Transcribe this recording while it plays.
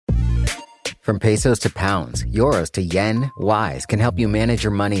From pesos to pounds, euros to yen, Wise can help you manage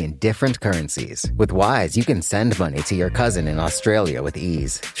your money in different currencies. With Wise, you can send money to your cousin in Australia with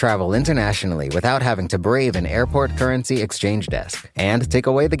ease, travel internationally without having to brave an airport currency exchange desk, and take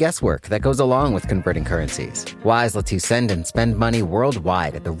away the guesswork that goes along with converting currencies. Wise lets you send and spend money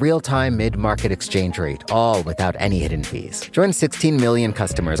worldwide at the real-time mid-market exchange rate, all without any hidden fees. Join 16 million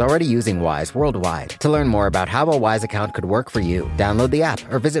customers already using Wise worldwide. To learn more about how a Wise account could work for you, download the app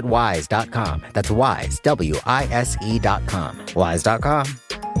or visit wise.com. That's Wise, WISE.com. Wise.com.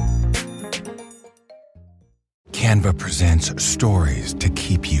 Canva presents stories to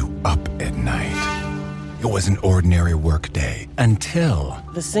keep you up at night. It was an ordinary workday until...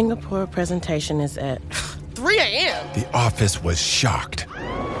 The Singapore presentation is at 3 a.m. The office was shocked.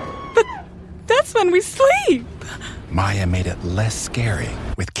 But that's when we sleep. Maya made it less scary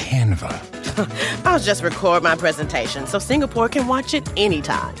with Canva. I'll just record my presentation so Singapore can watch it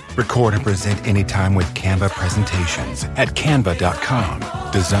anytime. Record and present anytime with Canva presentations at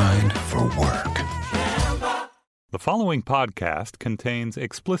canva.com. Designed for work. The following podcast contains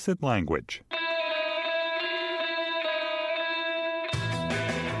explicit language.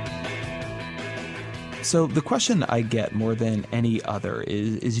 So the question I get more than any other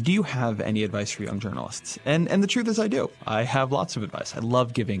is do you have any advice for young journalists? And the truth is I do. I have lots of advice. I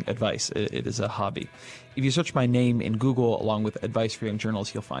love giving advice. It is a hobby. If you search my name in Google along with advice for young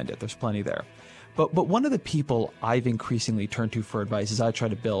journalists, you'll find it. There's plenty there. But one of the people I've increasingly turned to for advice as I try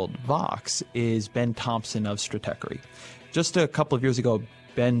to build Vox is Ben Thompson of Stratechery. Just a couple of years ago,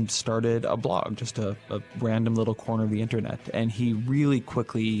 Ben started a blog, just a random little corner of the internet, and he really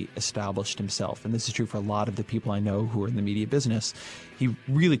quickly established himself. And this is true for a lot of the people I know who are in the media business. He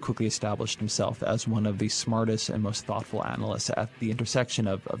really quickly established himself as one of the smartest and most thoughtful analysts at the intersection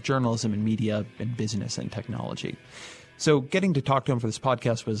of journalism and media and business and technology. So getting to talk to him for this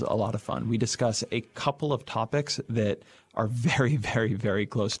podcast was a lot of fun. We discuss a couple of topics that are very, very, very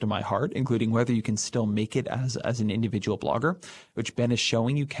close to my heart, including whether you can still make it as an individual blogger, which Ben is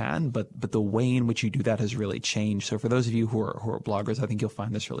showing you can, but the way in which you do that has really changed. So for those of you who are bloggers, I think you'll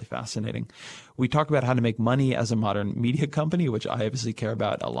find this really fascinating. We talk about how to make money as a modern media company, which I obviously care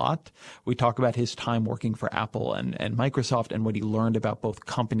about a lot. We talk about his time working for Apple and Microsoft and what he learned about both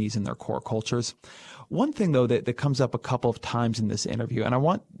companies and their core cultures. One thing, though, that comes up a couple of times in this interview, and I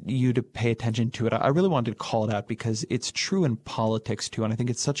want you to pay attention to it. I really wanted to call it out because it's true in politics, too, and I think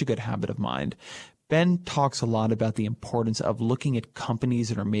it's such a good habit of mine. Ben talks a lot about the importance of looking at companies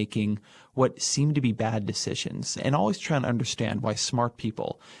that are making what seem to be bad decisions and always trying to understand why smart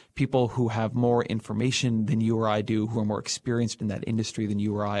people who have more information than you or I do, who are more experienced in that industry than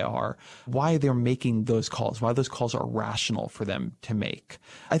you or I are, why they're making those calls, why those calls are rational for them to make.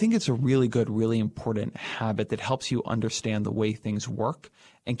 I think it's a really good, really important habit that helps you understand the way things work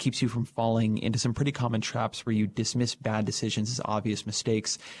and keeps you from falling into some pretty common traps where you dismiss bad decisions as obvious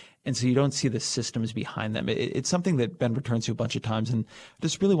mistakes. And so you don't see the systems behind them. It's something that Ben returns to a bunch of times, and I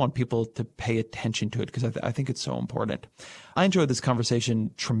just really want people to pay attention to it because I think it's so important. I enjoyed this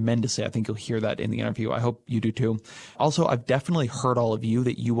conversation tremendously. I think you'll hear that in the interview. I hope you do too. Also, I've definitely heard all of you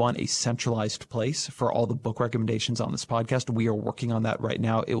that you want a centralized place for all the book recommendations on this podcast. We are working on that right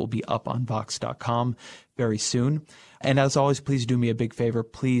now. It will be up on Vox.com very soon. And as always, please do me a big favor.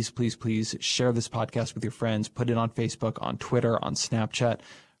 Please, please, please share this podcast with your friends. Put it on Facebook, on Twitter, on Snapchat.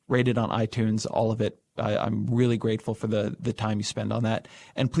 Rate it on iTunes, all of it. I'm really grateful for the time you spend on that.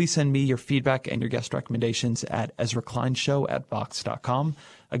 And please send me your feedback and your guest recommendations at EzraKleinShow@Vox.com.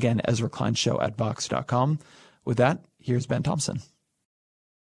 Again, EzraKleinShow@Vox.com. With that, here's Ben Thompson.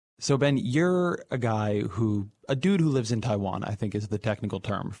 So Ben, you're a dude who lives in Taiwan, I think is the technical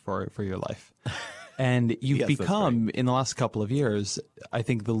term for your life. And you've yes, become, in the last couple of years, I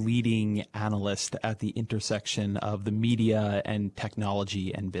think the leading analyst at the intersection of the media and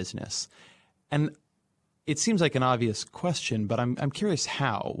technology and business. And it seems like an obvious question, but I'm curious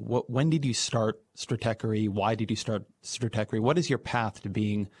how. When did you start Stratechery? Why did you start Stratechery? What is your path to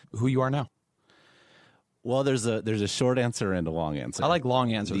being who you are now? Well, there's a short answer and a long answer. I like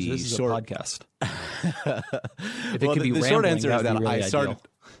long answers. This is a podcast. If it could be the rambling, short answer is that really I started. ideal.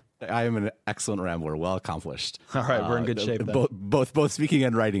 I am an excellent rambler, well accomplished. All right, we're in good shape then. Both speaking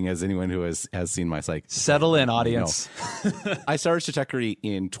and writing, as anyone who has seen my site. Settle in, audience. I started Stratechery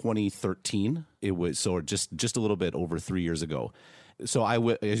in 2013. It was just a little bit over 3 years ago. So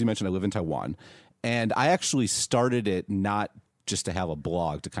as you mentioned, I live in Taiwan, and I actually started it not just to have a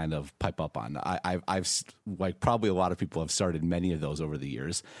blog to kind of pipe up on. I've like probably a lot of people have started many of those over the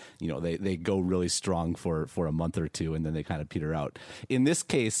years. You know, they go really strong for a month or two and then they kind of peter out. In this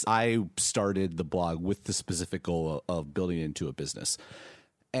case, I started the blog with the specific goal of building it into a business.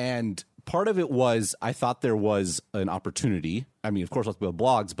 And Part of it was I thought there was an opportunity. I mean, of course, lots of people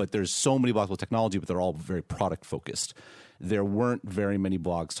have blogs, but there's so many blogs with technology, but they're all very product focused. There weren't very many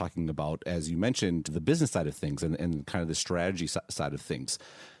blogs talking about, as you mentioned, the business side of things and kind of the strategy side of things.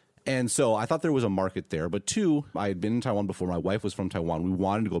 And so I thought there was a market there. But two, I had been in Taiwan before. My wife was from Taiwan. We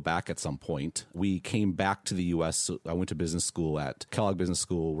wanted to go back at some point. We came back to the U.S. So I went to business school at Kellogg Business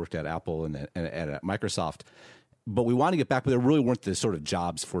School, worked at Apple and at Microsoft. But we wanted to get back, but there really weren't the sort of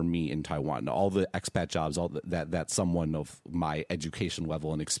jobs for me in Taiwan. All the expat jobs, that someone of my education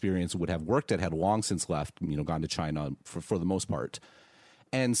level and experience would have worked at had long since left, gone to China for the most part.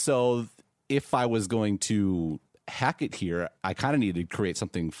 And so if I was going to hack it here, I kind of needed to create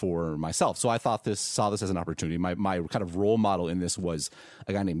something for myself. So I saw this as an opportunity. My kind of role model in this was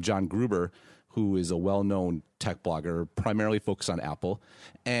a guy named John Gruber, who is a well-known tech blogger, primarily focused on Apple.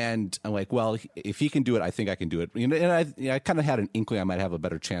 And I'm like, well, if he can do it, I think I can do it. And I kind of had an inkling I might have a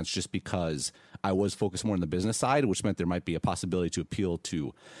better chance just because I was focused more on the business side, which meant there might be a possibility to appeal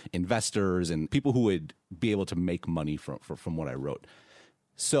to investors and people who would be able to make money from what I wrote.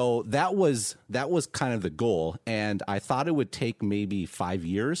 So that was kind of the goal. And I thought it would take maybe 5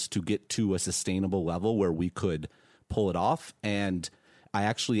 years to get to a sustainable level where we could pull it off. And I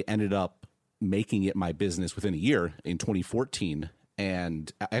actually ended up making it my business within a year in 2014,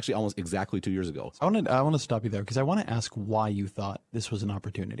 and actually almost exactly 2 years ago. I want to stop you there because I want to ask why you thought this was an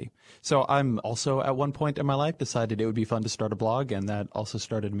opportunity. So I'm also at one point in my life decided it would be fun to start a blog, and that also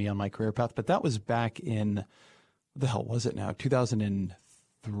started me on my career path. But that was back in, what the hell was it now?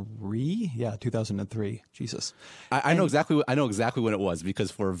 2003? Yeah, 2003. Jesus. I know exactly when it was, because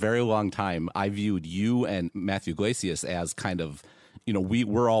for a very long time I viewed you and Matthew Iglesias as kind of,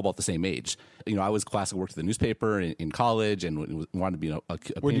 we're all about the same age. I was classic, worked at the newspaper in college and wanted to be a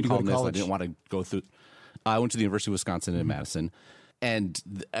opinion columnist. I didn't want to go through. I went to the University of Wisconsin in Madison. And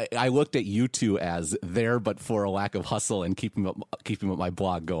I looked at you two as there, but for a lack of hustle and keeping up my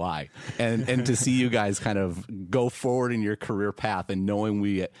blog, go I. And to see you guys kind of go forward in your career path and knowing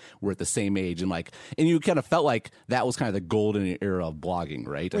we're at the same age and you kind of felt like that was kind of the golden era of blogging,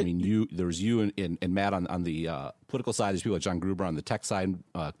 right? I mean, there was you and Matt on the political side. There's people like John Gruber on the tech side,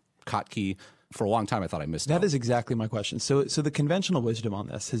 Kottke. For a long time, I thought I missed out. That is exactly my question. So the conventional wisdom on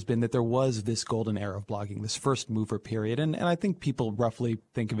this has been that there was this golden era of blogging, this first mover period. And I think people roughly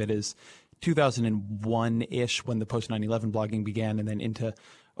think of it as 2001-ish when the post 9/11 blogging began, and then into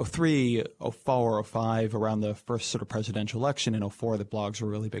 03, 04, 05, around the first sort of presidential election in 04 that blogs were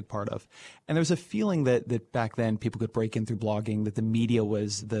a really big part of. And there was a feeling that back then people could break in through blogging, that the media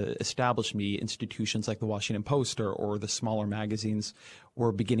was the established media, institutions like the Washington Post or the smaller magazines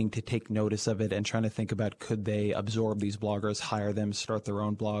were beginning to take notice of it and trying to think about could they absorb these bloggers, hire them, start their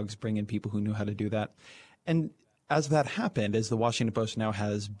own blogs, bring in people who knew how to do that. And as that happened, as the Washington Post now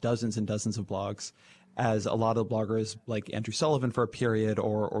has dozens and dozens of blogs, as a lot of bloggers like Andrew Sullivan for a period,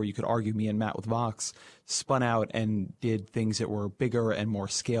 or you could argue me and Matt with Vox, spun out and did things that were bigger and more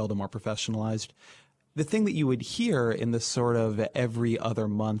scaled and more professionalized. The thing that you would hear in the sort of every other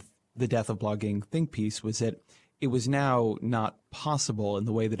month, the death of blogging think piece was that it was now not possible in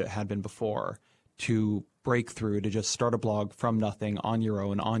the way that it had been before to break through, to just start a blog from nothing on your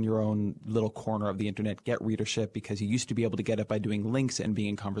own little corner of the internet, get readership, because you used to be able to get it by doing links and being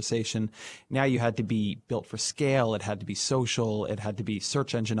in conversation. Now you had to be built for scale. It had to be social. It had to be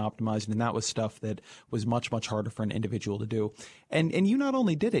search engine optimized. And that was stuff that was much, much harder for an individual to do. And you not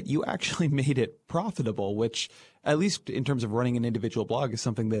only did it, you actually made it profitable, which at least in terms of running an individual blog is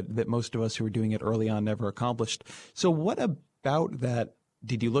something that most of us who were doing it early on never accomplished. So what about that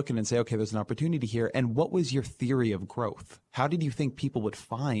did you look at and say, okay, there's an opportunity here? And what was your theory of growth? How did you think people would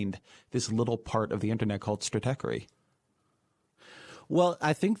find this little part of the internet called Stratechery? Well,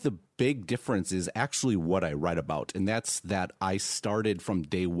 I think the big difference is actually what I write about, and that's that I started from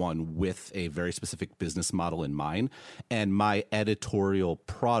day one with a very specific business model in mind, and my editorial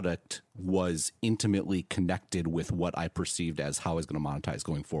product was intimately connected with what I perceived as how I was going to monetize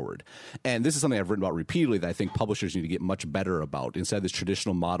going forward. And this is something I've written about repeatedly that I think publishers need to get much better about, instead of this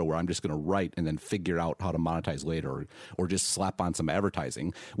traditional model where I'm just going to write and then figure out how to monetize later, or just slap on some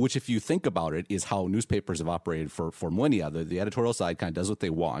advertising, which if you think about it is how newspapers have operated for millennia. The editorial side kind of does what they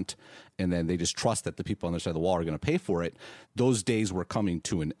want, and then they just trust that the people on the side of the wall are going to pay for it. Those days were coming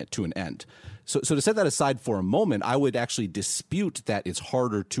to an end. So to set that aside for a moment, I would actually dispute that it's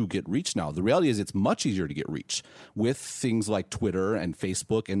harder to get reach now. The reality is it's much easier to get reach with things like Twitter and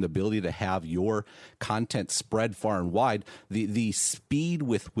Facebook and the ability to have your content spread far and wide. The speed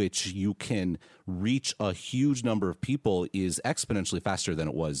with which you can reach a huge number of people is exponentially faster than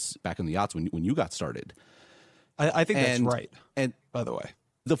it was back in the aughts when you got started. I think that's right. And by the way,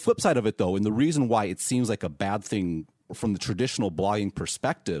 The flip side of it, though, and the reason why it seems like a bad thing from the traditional blogging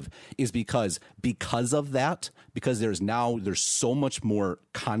perspective is because of that, because there's so much more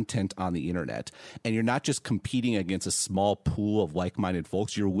content on the internet, and you're not just competing against a small pool of like-minded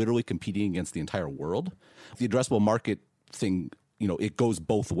folks, you're literally competing against the entire world. The addressable market thing, it goes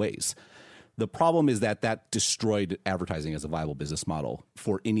both ways. The problem is that destroyed advertising as a viable business model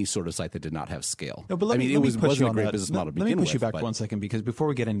for any sort of site that did not have scale. No, but wasn't a great business model to begin with. Let me push you back 1 second, because before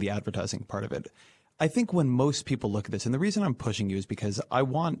we get into the advertising part of it, I think when most people look at this, and the reason I'm pushing you is because I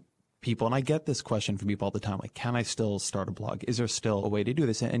want people, and I get this question from people all the time, like, can I still start a blog? Is there still a way to do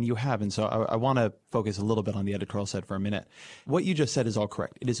this? And you have. And so I want to focus a little bit on the editorial side for a minute. What you just said is all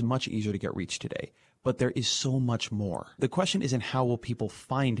correct. It is much easier to get reach today, but there is so much more. The question isn't how will people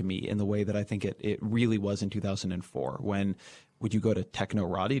find me in the way that I think it really was in 2004 when would you go to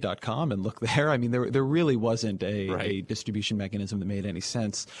technorati.com and look there? I mean, there really wasn't a distribution mechanism that made any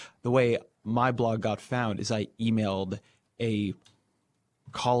sense. The way my blog got found is I emailed a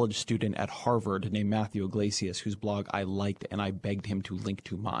college student at Harvard named Matthew Iglesias, whose blog I liked, and I begged him to link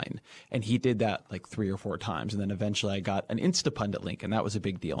to mine. And he did that like 3 or 4 times. And then eventually I got an Instapundit link, and that was a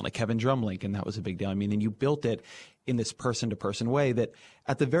big deal, and a Kevin Drum link, and that was a big deal. I mean, and you built it in this person-to-person way that,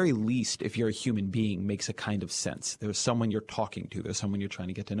 at the very least, if you're a human being, makes a kind of sense. There's someone you're talking to. There's someone you're trying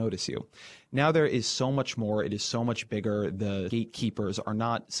to get to notice you. Now there is so much more. It is so much bigger. The gatekeepers are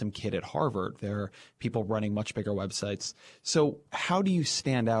not some kid at Harvard. They're people running much bigger websites. So how do you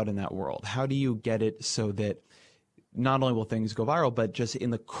stand out in that world? How do you get it so that not only will things go viral, but just in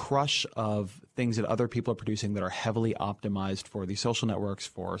the crush of things that other people are producing that are heavily optimized for these social networks,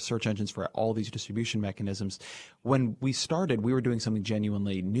 for search engines, for all these distribution mechanisms. When we started, we were doing something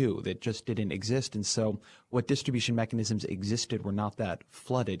genuinely new that just didn't exist. And so what distribution mechanisms existed were not that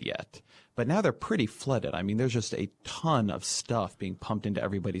flooded yet. But now they're pretty flooded. I mean, there's just a ton of stuff being pumped into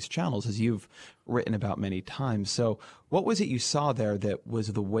everybody's channels, as you've written about many times. So what was it you saw there that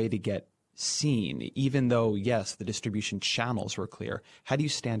was the way to get seen, even though, yes, the distribution channels were clear? How do you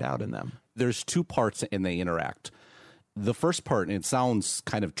stand out in them? There's 2 parts and they interact. The first part, and it sounds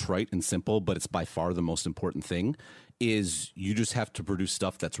kind of trite and simple, but it's by far the most important thing, is you just have to produce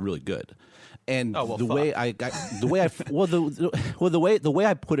stuff that's really good. And the way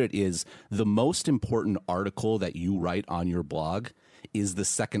I put it is the most important article that you write on your blog is the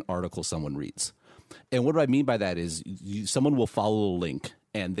second article someone reads. And what do I mean by that is someone will follow a link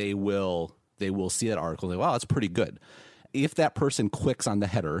and they will see that article and say, wow, that's pretty good. If that person clicks on the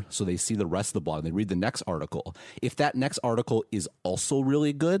header, so they see the rest of the blog, and they read the next article, if that next article is also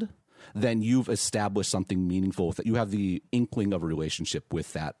really good, then you've established something meaningful with it. You have the inkling of a relationship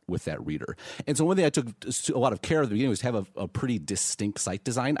with that reader. And so one thing I took a lot of care at the beginning was to have a pretty distinct site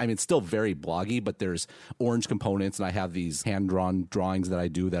design. I mean, it's still very bloggy, but there's orange components, and I have these hand-drawn drawings that I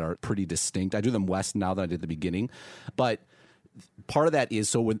do that are pretty distinct. I do them less now than I did at the beginning. But part of that is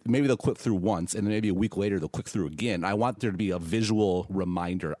so when maybe they'll click through once and then maybe a week later they'll click through again. I want there to be a visual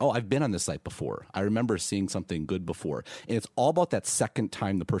reminder. Oh, I've been on this site before. I remember seeing something good before. And it's all about that second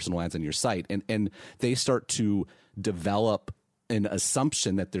time the person lands on your site. And they start to develop an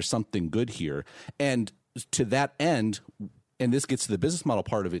assumption that there's something good here. And to that end, and this gets to the business model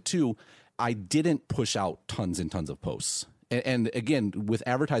part of it too, I didn't push out tons and tons of posts. And again, with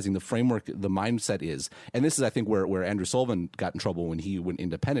advertising, the framework, the mindset is, and this is, I think, where Andrew Sullivan got in trouble when he went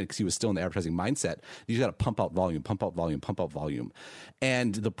independent, because he was still in the advertising mindset. You got to pump out volume, pump out volume, pump out volume.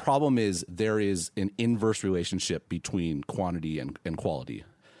 And the problem is there is an inverse relationship between quantity and quality.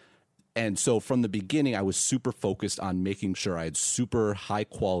 And so from the beginning, I was super focused on making sure I had super high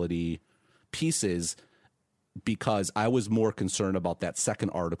quality pieces, because I was more concerned about that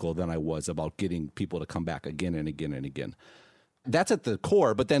second article than I was about getting people to come back again and again and again. That's at the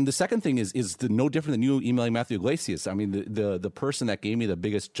core. But then the second thing is no different than you emailing Matthew Iglesias. I mean, the person that gave me the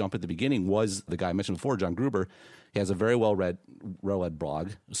biggest jump at the beginning was the guy I mentioned before, John Gruber. He has a very well-read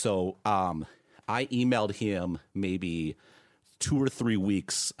blog. So I emailed him maybe 2 or 3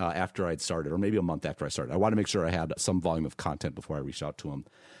 weeks after I'd started, or maybe a month after I started. I wanted to make sure I had some volume of content before I reached out to him.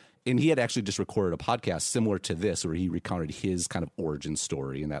 And he had actually just recorded a podcast similar to this, where he recounted his kind of origin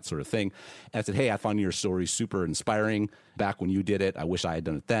story and that sort of thing. And I said, hey, I found your story super inspiring back when you did it. I wish I had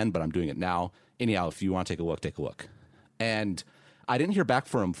done it then, but I'm doing it now. Anyhow, if you want to take a look, take a look. And I didn't hear back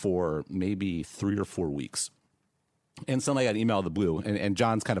from him for maybe 3 or 4 weeks. And suddenly I got an email out of the blue. And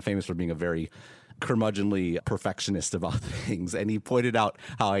John's kind of famous for being a very curmudgeonly perfectionist about things, and he pointed out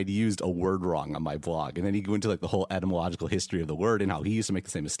how I'd used a word wrong on my blog, and then he went into like the whole etymological history of the word and how he used to make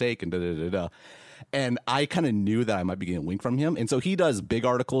the same mistake and and I kind of knew that I might be getting a link from him. And so he does big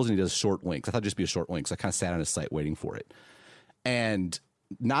articles and he does short links. I thought it'd just be a short link, so I kind of sat on his site waiting for it. And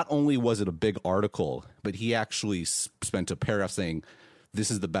not only was it a big article, but he actually spent a paragraph saying, this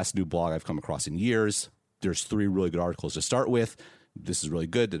is the best new blog I've come across in years. There's 3 really good articles to start with. This is really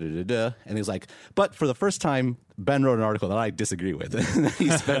good. Da, da, da, da. And he's like, but for the first time, Ben wrote an article that I disagree with. He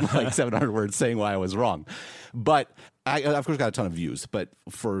spent like 700 words saying why I was wrong. But I, of course, got a ton of views. But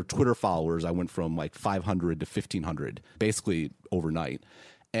for Twitter followers, I went from like 500 to 1,500, basically overnight.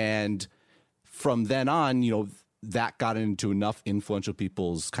 And from then on, that got into enough influential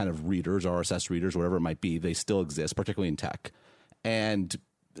people's kind of readers, RSS readers, whatever it might be. They still exist, particularly in tech. And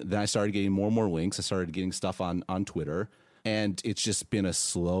then I started getting more and more links. I started getting stuff on Twitter. And it's just been a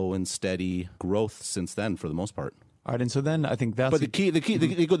slow and steady growth since then, for the most part. All right, and so then I think that's. But the key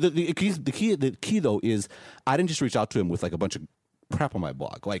though is I didn't just reach out to him with like a bunch of crap on my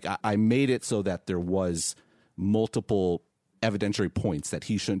blog. Like I made it so that there was multiple evidentiary points that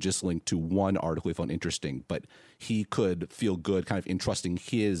he shouldn't just link to one article he found interesting, but he could feel good, kind of entrusting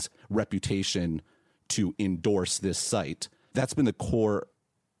his reputation to endorse this site. That's been the core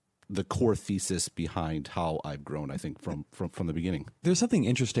thesis behind how I've grown, I think, from the beginning. There's something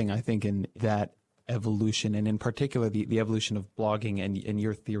interesting, I think, in that evolution, and in particular, the evolution of blogging and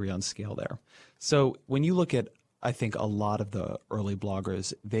your theory on scale there. So when you look at, I think, a lot of the early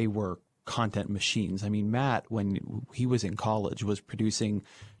bloggers, they were content machines. I mean, Matt, when he was in college, was producing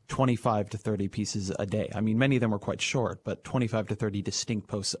 25 to 30 pieces a day. I mean, many of them were quite short, but 25 to 30 distinct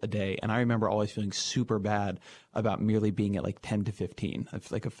posts a day. And I remember always feeling super bad about merely being at like 10 to 15. I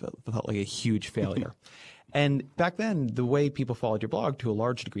felt like a huge failure. And back then, the way people followed your blog to a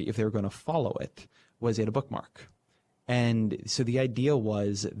large degree, if they were going to follow it, was at a bookmark. And so the idea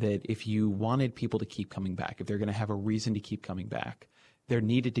was that if you wanted people to keep coming back, if they're going to have a reason to keep coming back, there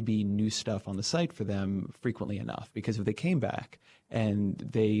needed to be new stuff on the site for them frequently enough. Because if they came back and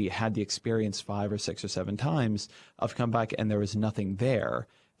they had the experience 5 or 6 or 7 times of come back and there was nothing there,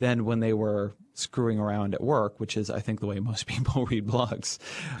 then when they were screwing around at work, which is, I think, the way most people read blogs,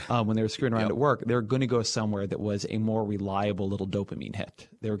 when they were screwing around at work, they were going to go somewhere that was a more reliable little dopamine hit.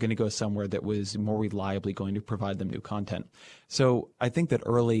 They were going to go somewhere that was more reliably going to provide them new content. So I think that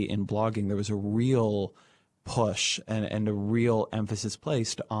early in blogging, there was a real push and a real emphasis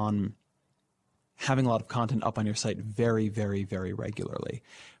placed on having a lot of content up on your site very, very, very regularly.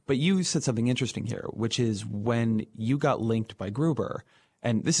 But you said something interesting here, which is when you got linked by Gruber,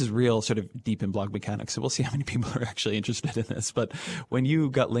 and this is real sort of deep in blog mechanics, so we'll see how many people are actually interested in this. But when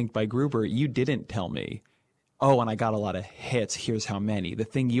you got linked by Gruber, you didn't tell me, oh, and I got a lot of hits, here's how many. The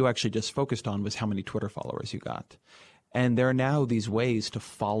thing you actually just focused on was how many Twitter followers you got. And there are now these ways to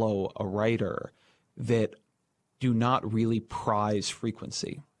follow a writer that do not really prize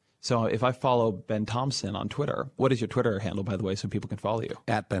frequency. So if I follow Ben Thompson on Twitter, what is your Twitter handle, by the way, so people can follow you?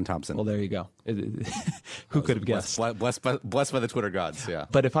 At Ben Thompson. Well, there you go. Who could have guessed? Blessed by the Twitter gods, yeah.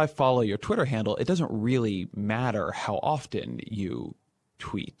 But if I follow your Twitter handle, it doesn't really matter how often you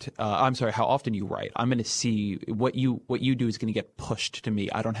tweet. How often you write. I'm going to see what you do is going to get pushed to me.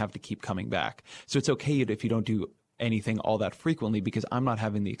 I don't have to keep coming back. So it's okay if you don't do anything all that frequently, because I'm not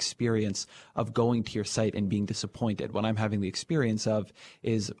having the experience of going to your site and being disappointed. What I'm having the experience of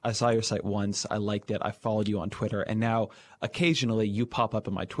is I saw your site once, I liked it, I followed you on Twitter, and now occasionally you pop up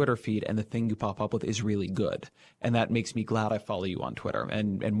in my Twitter feed and the thing you pop up with is really good. And that makes me glad I follow you on Twitter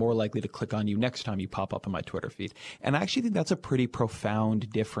and more likely to click on you next time you pop up in my Twitter feed. And I actually think that's a pretty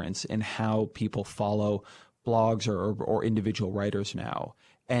profound difference in how people follow blogs or individual writers now.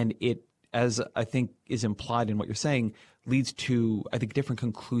 And it, as I think is implied in what you're saying, leads to, I think, different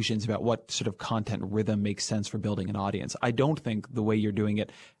conclusions about what sort of content rhythm makes sense for building an audience. I don't think the way you're doing it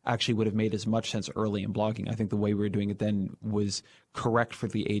actually would have made as much sense early in blogging. I think the way we were doing it then was correct for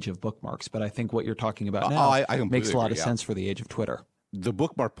the age of bookmarks. But I think what you're talking about now makes a lot of sense for the age of Twitter. The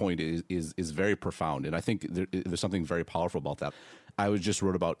bookmark point is very profound, and I think there's something very powerful about that. I just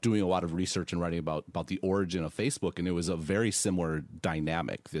wrote about doing a lot of research and writing about the origin of Facebook, and it was a very similar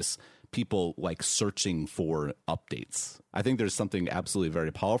dynamic. This people like searching for updates. I think there's something absolutely very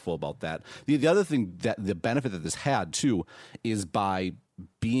powerful about that. The other thing, that the benefit that this had too is by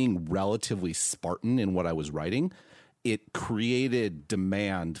being relatively Spartan in what I was writing, it created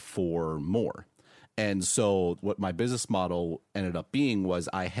demand for more. And so what my business model ended up being was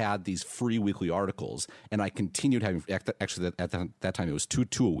I had these free weekly articles, and I continued having, actually at that time it was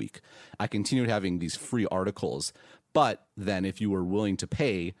two a week. I continued having these free articles, but then if you were willing to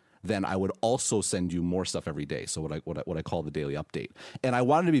pay, then I would also send you more stuff every day. So what I call the daily update. And I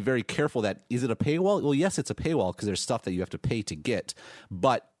wanted to be very careful that, is it a paywall? Well, yes, it's a paywall because there's stuff that you have to pay to get,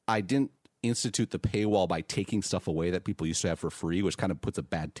 but I didn't institute the paywall by taking stuff away that people used to have for free, which kind of puts a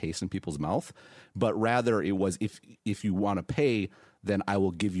bad taste in people's mouth. But rather it was, if you want to pay, then I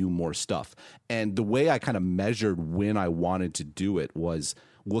will give you more stuff. And the way I kind of measured when I wanted to do it was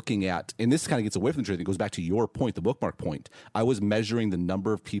looking at, and this kind of gets away from the truth, it goes back to your point, the bookmark point. I was measuring the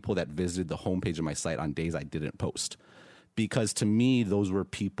number of people that visited the homepage of my site on days I didn't post. Because to me, those were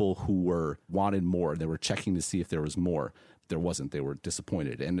people who wanted more. They were checking to see if there was more. There wasn't. They were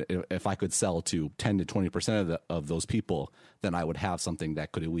disappointed. And if I could sell to 10 to 20% of those people, then I would have something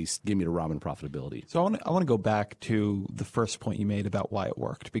that could at least give me the ramen profitability. So I want to go back to the first point you made about why it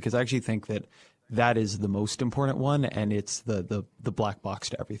worked, because I actually think that is the most important one, and it's the black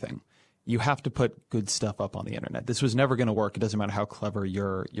box to everything. You have to put good stuff up on the internet. This was never going to work. It doesn't matter how clever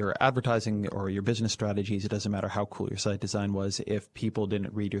your advertising or your business strategies. It doesn't matter how cool your site design was if people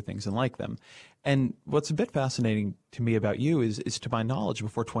didn't read your things and like them. And what's a bit fascinating to me about you is to my knowledge,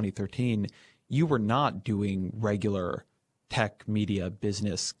 before 2013, you were not doing regular tech media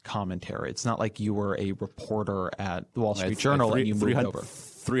business commentary. It's not like you were a reporter at the Wall Street Journal and you moved over.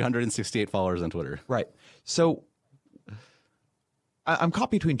 368 followers on Twitter. Right. So I'm caught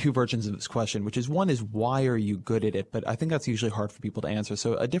between two versions of this question, which is one is why are you good at it? But I think that's usually hard for people to answer.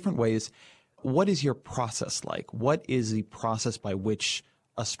 So a different way is, what is your process like? What is the process by which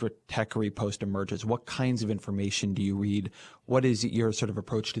a Stratechery post emerges? What kinds of information do you read? What is your sort of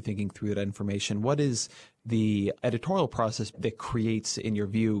approach to thinking through that information? What is the editorial process that creates, in your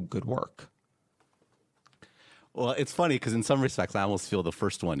view, good work? Well, it's funny because in some respects, I almost feel the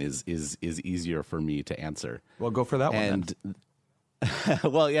first one is easier for me to answer. Well, go for that one then.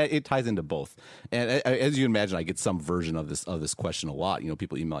 Well, yeah, it ties into both. And as you imagine, I get some version of this question a lot.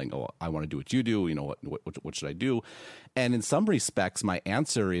 People emailing, "Oh, I want to do what you do. What should I do?" And in some respects, my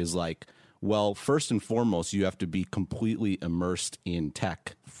answer is like, well, first and foremost, you have to be completely immersed in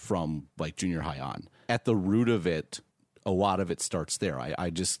tech from like junior high on. At the root of it, a lot of it starts there.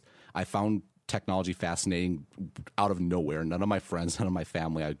 I found technology fascinating out of nowhere. None of my friends, none of my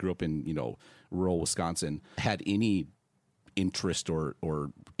family, I grew up in rural Wisconsin, had any interest or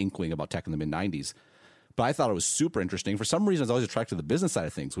inkling about tech in the mid-90s. But I thought it was super interesting. For some reason, I was always attracted to the business side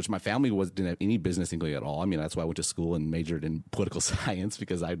of things, which my family didn't have any business inkling at all. I mean, that's why I went to school and majored in political science,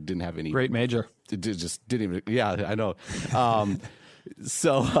 because I didn't have any. Great major. It just didn't even. Yeah, I know.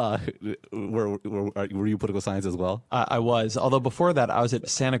 So were you political science as well? I was. Although before that, I was at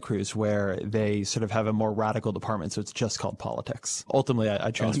Santa Cruz, where they sort of have a more radical department, so it's just called politics. Ultimately,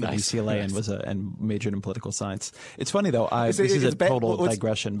 I transferred to UCLA and majored in political science. It's funny, though. This is a total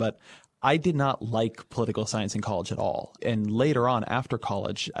digression, but I did not like political science in college at all. And later on, after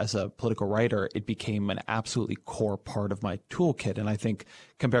college, as a political writer, it became an absolutely core part of my toolkit. And I think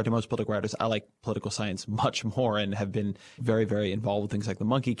compared to most political writers, I like political science much more and have been very, very involved with things like the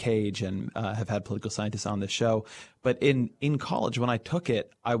Monkey Cage and have had political scientists on this show. But in college, when I took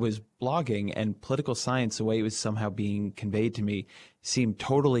it, I was blogging, and political science, the way it was somehow being conveyed to me, seemed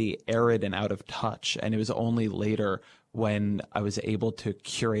totally arid and out of touch. And it was only later, when I was able to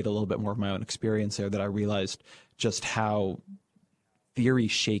curate a little bit more of my own experience there, that I realized just how theory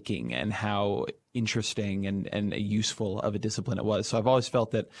shaking and how interesting and useful of a discipline it was. So I've always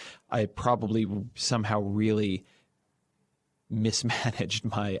felt that I probably somehow really mismanaged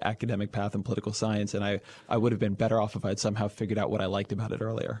my academic path in political science, and I would have been better off if I'd somehow figured out what I liked about it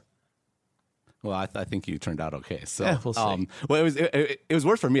earlier. Well, I think you turned out okay. So, yeah, we'll see. Well, it was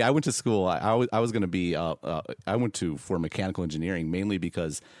worse for me. I went to school. I was going to be. I went for mechanical engineering, mainly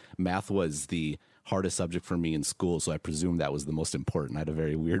because math was the hardest subject for me in school. So I presumed that was the most important. I had a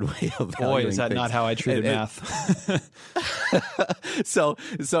very weird way of. Boy, is that things. Not how I treated math. So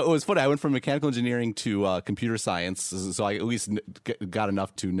it was funny. I went from mechanical engineering to computer science. So I at least got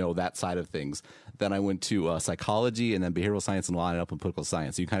enough to know that side of things. Then I went to psychology, and then behavioral science, and ended up in political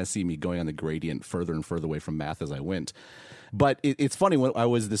science. So you kind of see me going on the gradient further and further away from math as I went. But it's funny, when I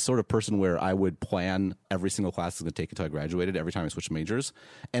was this sort of person where I would plan every single class I was going to take until I graduated, every time I switched majors.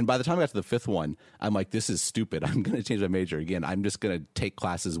 And by the time I got to the fifth one, I'm like, this is stupid. I'm going to change my major again. I'm just going to take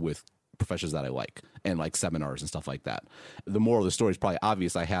classes with professors that I like, and like seminars and stuff like that. The moral of the story is probably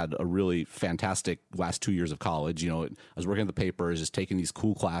obvious. I had a really fantastic last 2 years of college. I was working at the papers, just taking these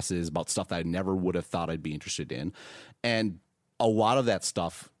cool classes about stuff that I never would have thought I'd be interested in. And a lot of that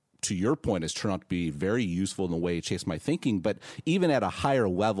stuff, to your point, has turned out to be very useful in the way it changed my thinking. But even at a higher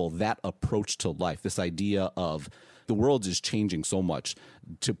level, that approach to life, this idea of the world is changing so much,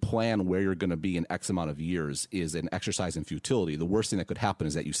 to plan where you're going to be in X amount of years is an exercise in futility. The worst thing that could happen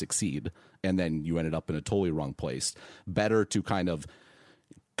is that you succeed and then you ended up in a totally wrong place. Better to kind of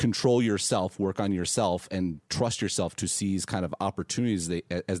control yourself, work on yourself, and trust yourself to seize kind of opportunities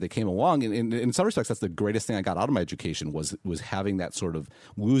as they came along. And in some respects, that's the greatest thing I got out of my education was having that sort of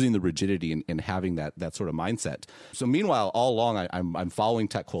losing the rigidity and having that sort of mindset. So meanwhile, all along, I'm following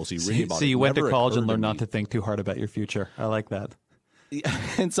tech closely, reading about it. So you went to college and learned not to think too hard about your future. I like that.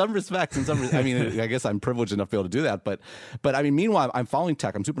 In some respects, I mean, I guess I'm privileged enough to be able to do that. But I mean, meanwhile, I'm following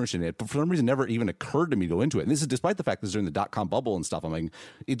tech. I'm super interested in it. But for some reason, it never even occurred to me to go into it. And this is despite the fact that during the .com bubble and stuff. I'm like,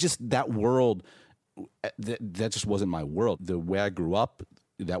 it just, that world, that just wasn't my world. The way I grew up,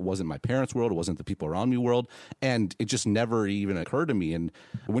 that wasn't my parents' world. It wasn't the people around me world. And it just never even occurred to me. And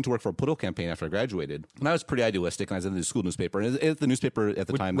I went to work for a political campaign after I graduated. And I was pretty idealistic. And I was in the school newspaper. And at the newspaper at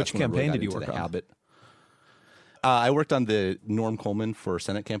the time, which campaign did you work on? Habit. I worked on the Norm Coleman for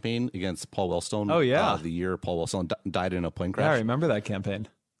Senate campaign against Paul Wellstone. Oh, yeah. The year Paul Wellstone died in a plane crash. Yeah, I remember that campaign.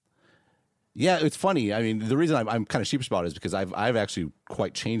 Yeah, it's funny. I mean, the reason I'm kind of sheepish about it is because I've actually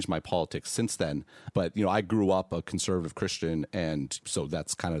quite changed my politics since then. But, you know, I grew up a conservative Christian, and so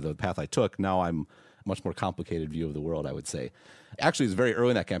that's kind of the path I took. Now I'm a much more complicated view of the world, I would say. Actually, it was very early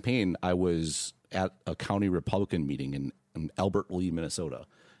in that campaign. I was at a county Republican meeting in Albert Lee, Minnesota.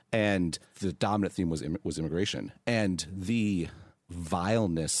 And the dominant theme was immigration, and the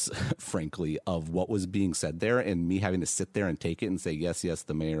vileness, frankly, of what was being said there, and me having to sit there and take it and say, yes,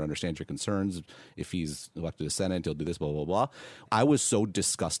 the mayor understands your concerns. If he's elected to Senate, he'll do this, blah, blah, blah. I was so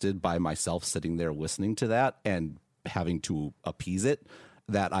disgusted by myself sitting there listening to that and having to appease it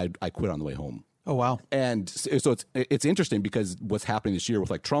that I quit on the way home. Oh, wow. And so it's interesting because what's happening this year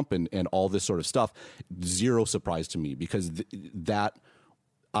with like Trump and all this sort of stuff, zero surprise to me, because that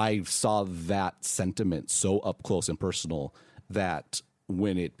I saw that sentiment so up close and personal that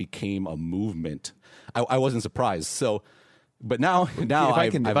when it became a movement, I wasn't surprised. So, but now I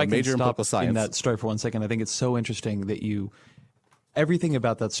have a major in political science. In that story for 1 second, I think it's so interesting that everything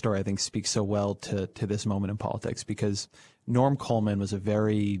about that story, I think, speaks so well to this moment in politics, because Norm Coleman was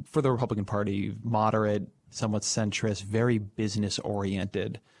for the Republican Party, moderate, somewhat centrist, very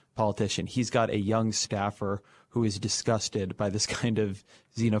business-oriented politician. He's got a young staffer who is disgusted by this kind of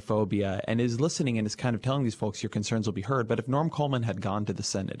xenophobia and is listening and is kind of telling these folks your concerns will be heard. But if Norm Coleman had gone to the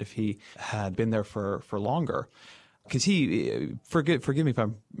Senate, if he had been there for longer, because forgive me if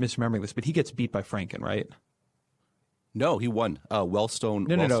I'm misremembering this, but he gets beat by Franken, right? No, he won. Wellstone.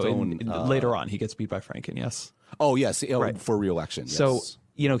 No. Later on, he gets beat by Franken, yes. Oh, yes, right. For re-election, yes. So,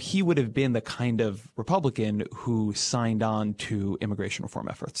 you know, he would have been the kind of Republican who signed on to immigration reform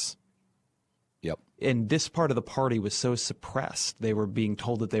efforts. Yep. And this part of the party was so suppressed. They were being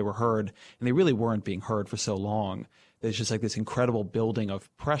told that they were heard, and they really weren't being heard for so long. There's just like this incredible building of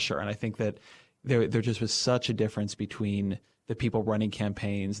pressure. And I think that there just was such a difference between the people running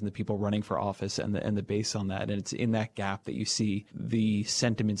campaigns and the people running for office and the base on that. And it's in that gap that you see the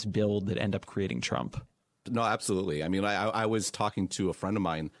sentiments build that end up creating Trump. No, absolutely. I mean, I was talking to a friend of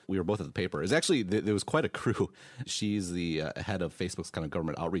mine. We were both at the paper. It's actually, there was quite a crew. She's the head of Facebook's kind of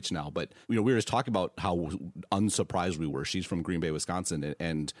government outreach now. But, you know, we were just talking about how unsurprised we were. She's from Green Bay, Wisconsin,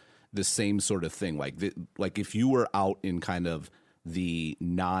 and the same sort of thing. Like if you were out in kind of the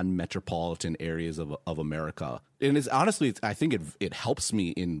non-metropolitan areas of America, and it's honestly, I think it helps me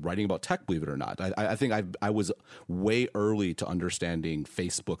in writing about tech, believe it or not. I think I was way early to understanding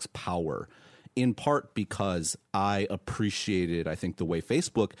Facebook's power, in part because I appreciated, I think, the way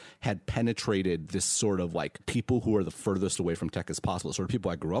Facebook had penetrated this sort of like people who are the furthest away from tech as possible, sort of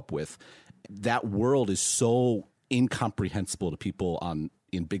people I grew up with. That world is so incomprehensible to people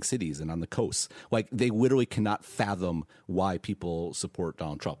in big cities and on the coast. Like, they literally cannot fathom why people support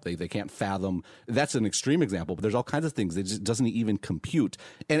Donald Trump. They can't fathom. That's an extreme example, but there's all kinds of things that just doesn't even compute.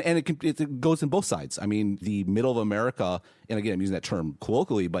 And it goes in both sides. I mean, the middle of America, and again, I'm using that term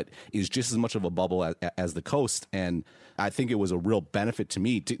colloquially, but is just as much of a bubble as the coast. And I think it was a real benefit to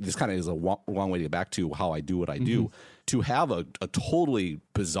me. This kind of is a long way to get back to how I do what I do, to have a totally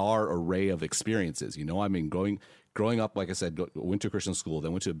bizarre array of experiences. You know, I mean, growing up, like I said, went to a Christian school,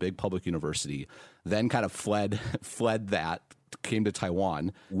 then went to a big public university, then kind of fled that, came to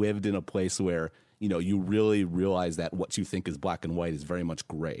Taiwan, lived in a place where, you know, you really realize that what you think is black and white is very much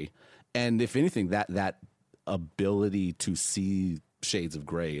gray. And if anything, that ability to see shades of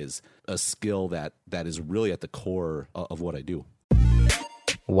gray is a skill that is really at the core of what I do.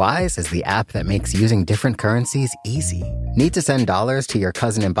 Wise is the app that makes using different currencies easy. Need to send dollars to your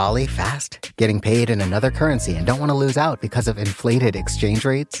cousin in Bali fast? Getting paid in another currency and don't want to lose out because of inflated exchange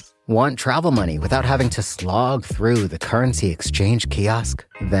rates? Want travel money without having to slog through the currency exchange kiosk?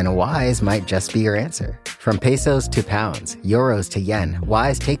 Then Wise might just be your answer. From pesos to pounds, euros to yen,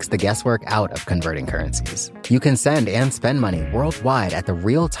 Wise takes the guesswork out of converting currencies. You can send and spend money worldwide at the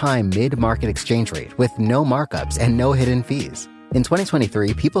real-time mid-market exchange rate with no markups and no hidden fees. In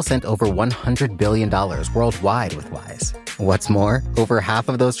 2023, people sent over $100 billion worldwide with Wise. What's more, over half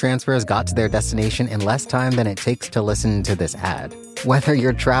of those transfers got to their destination in less time than it takes to listen to this ad. Whether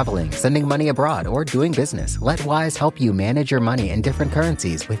you're traveling, sending money abroad, or doing business, let Wise help you manage your money in different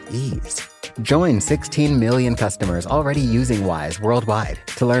currencies with ease. Join 16 million customers already using Wise worldwide.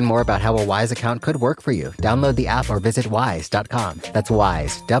 To learn more about how a Wise account could work for you, download the app or visit wise.com. That's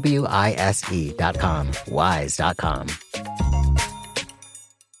Wise, WISE.com. Wise.com.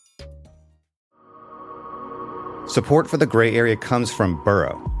 Support for the gray area comes from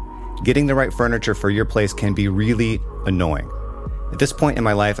Burrow. Getting the right furniture for your place can be really annoying. At this point in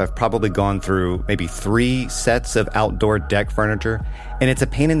my life, I've probably gone through maybe 3 sets of outdoor deck furniture, and it's a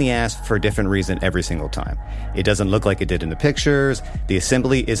pain in the ass for a different reason every single time. It doesn't look like it did in the pictures, the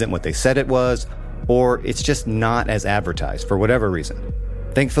assembly isn't what they said it was, or it's just not as advertised for whatever reason.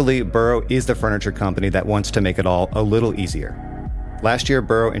 Thankfully, Burrow is the furniture company that wants to make it all a little easier. Last year,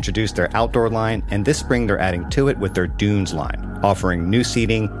 Burrow introduced their outdoor line, and this spring they're adding to it with their Dunes line, offering new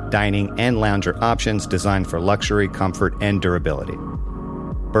seating, dining, and lounger options designed for luxury, comfort, and durability.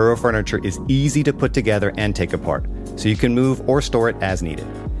 Burrow furniture is easy to put together and take apart, so you can move or store it as needed.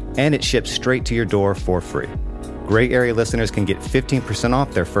 And it ships straight to your door for free. Gray Area listeners can get 15%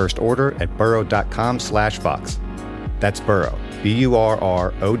 off their first order at burrow.com/Vox. That's Burrow,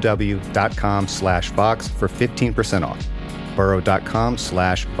 BURROW.com/Vox for 15% off.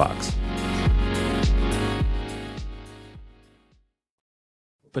 burrow.com/Vox.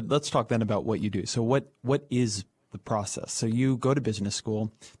 But let's talk then about what you do. So what is the process? So you go to business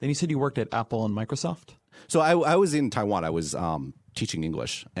school. Then you said you worked at Apple and Microsoft. So I was in Taiwan. I was teaching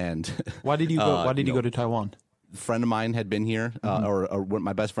English. And why did you go? Why did you go to Taiwan? A friend of mine had been here, or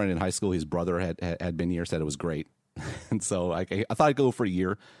my best friend in high school. His brother had been here. Said it was great, and so I thought I'd go for a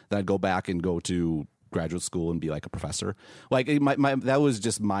year. Then I'd go back and go to graduate school and be like a professor. Like that was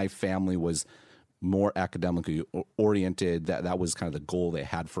just, my family was more academically oriented. That was kind of the goal they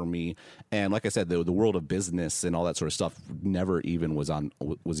had for me. And like I said, the world of business and all that sort of stuff never even was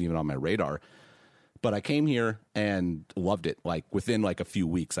even on my radar. But I came here and loved it. Like within like a few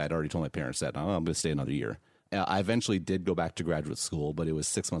weeks, I had already told my parents that I'm going to stay another year. I eventually did go back to graduate school, but it was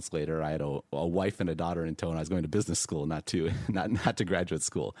 6 months later. I had a wife and a daughter in tow, and I was going to business school, not to graduate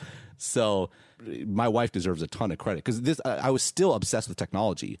school. So my wife deserves a ton of credit, because I was still obsessed with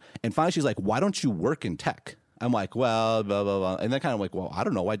technology. And finally, she's like, "Why don't you work in tech?" I'm like, "Well, blah, blah, blah." And then kind of like, "Well, I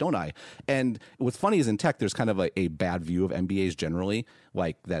don't know. Why don't I?" And what's funny is in tech, there's kind of a bad view of MBAs generally,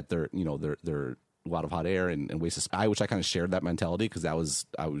 like that they're a lot of hot air and waste of, which I kind of shared that mentality, because I was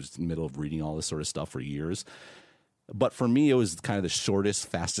in the middle of reading all this sort of stuff for years. But for me, it was kind of the shortest,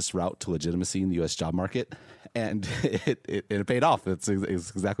 fastest route to legitimacy in the U.S. job market, and it paid off. It's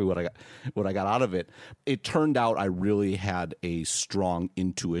exactly what I got out of it. It turned out I really had a strong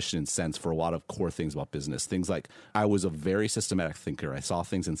intuition and sense for a lot of core things about business. Things like, I was a very systematic thinker. I saw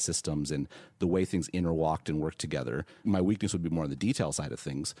things in systems and the way things interlocked and worked together. My weakness would be more on the detail side of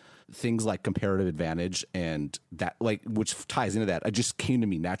things. Things like comparative advantage and that, like, which ties into that, it just came to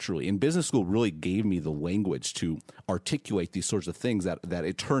me naturally. And business school really gave me the language to articulate these sorts of things that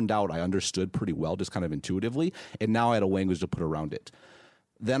it turned out I understood pretty well, just kind of intuitively. And now I had a language to put around it.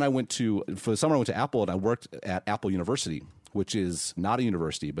 Then for the summer, I went to Apple, and I worked at Apple University, which is not a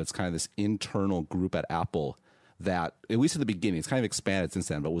university, but it's kind of this internal group at Apple that, at least at the beginning, it's kind of expanded since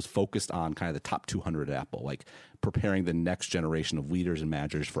then, but was focused on kind of the top 200 at Apple, like preparing the next generation of leaders and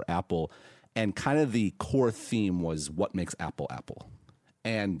managers for Apple. And kind of the core theme was, what makes Apple Apple?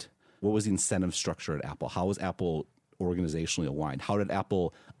 And what was the incentive structure at Apple? How was Apple organizationally aligned? How did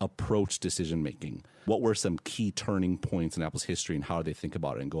Apple approach decision making? What were some key turning points in Apple's history, and how did they think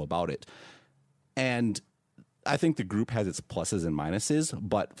about it and go about it? And I think the group has its pluses and minuses,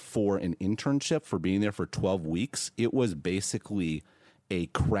 but for an internship, for being there for 12 weeks, it was basically a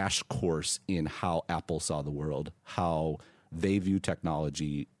crash course in how Apple saw the world, how they view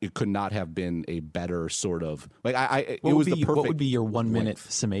technology. It could not have been a better sort of, like, it was the perfect. What would be your 1 minute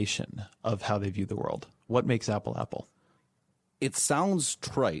summation of how they view the world? What makes Apple Apple? It sounds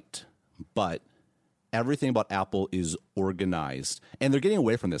trite, but everything about Apple is organized. And they're getting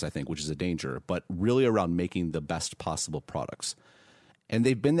away from this, I think, which is a danger, but really around making the best possible products. And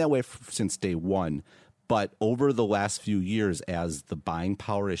they've been that way since day one. But over the last few years, as the buying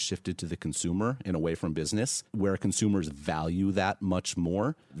power has shifted to the consumer and away from business, where consumers value that much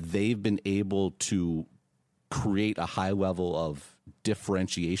more, they've been able to create a high level of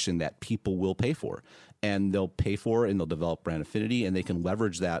differentiation that people will pay for. and they'll pay for it and they'll develop brand affinity, and they can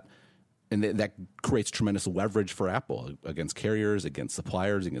leverage that. And that creates tremendous leverage for Apple against carriers, against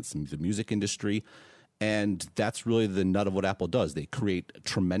suppliers, against the music industry. And that's really the nut of what Apple does. They create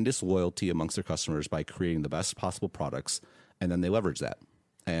tremendous loyalty amongst their customers by creating the best possible products, and then they leverage that.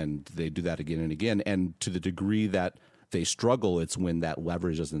 And they do that again and again. And to the degree that they struggle, it's when that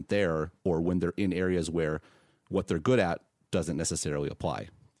leverage isn't there, or when they're in areas where what they're good at doesn't necessarily apply,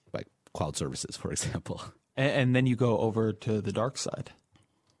 like cloud services, for example. And then you go over to the dark side.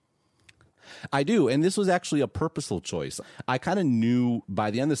 I do. And this was actually a purposeful choice. I kind of knew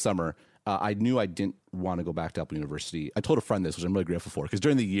by the end of the summer, I knew I didn't want to go back to Apple University. I told a friend this, which I'm really grateful for, because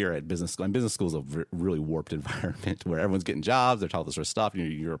during the year at business school, and business school is a really warped environment where everyone's getting jobs, they're telling this sort of stuff,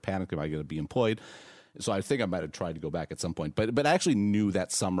 you're panicking, am I going to be employed? So I think I might have tried to go back at some point. But I actually knew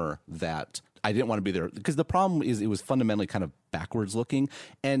that summer that I didn't want to be there, because the problem is it was fundamentally kind of backwards looking,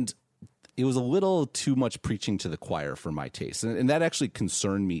 and it was a little too much preaching to the choir for my taste. And that actually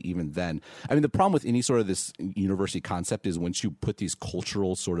concerned me even then. I mean, the problem with any sort of this university concept is once you put these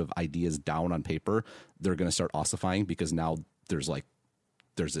cultural sort of ideas down on paper, they're going to start ossifying, because now there's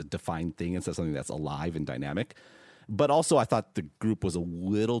a defined thing instead of something that's alive and dynamic. But also, I thought the group was a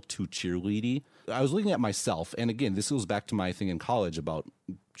little too cheerleady. I was looking at myself, and again, this goes back to my thing in college about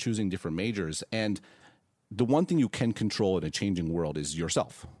choosing different majors. And the one thing you can control in a changing world is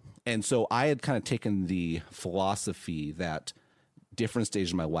yourself. And so I had kind of taken the philosophy that different stages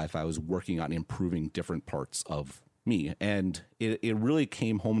of my life, I was working on improving different parts of me. And it really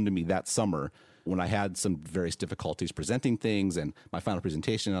came home to me that summer when I had some various difficulties presenting things, and my final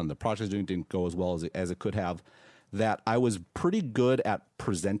presentation on the project I was doing didn't go as well as it could have, that I was pretty good at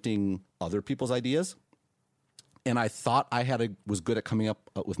presenting other people's ideas. And I thought was good at coming up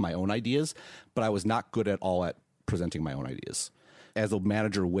with my own ideas, but I was not good at all at presenting my own ideas. As a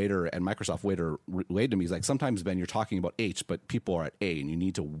manager waiter at Microsoft, waiter relayed to me, he's like, sometimes, Ben, you're talking about H, but people are at A, and you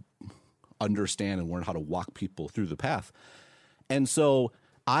need to understand and learn how to walk people through the path. And so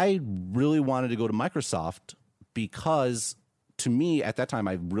I really wanted to go to Microsoft because, to me, at that time,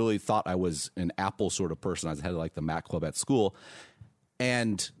 I really thought I was an Apple sort of person. I was head of like the Mac Club at school.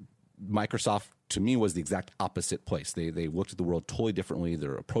 And Microsoft, to me, was the exact opposite place. They looked at the world totally differently.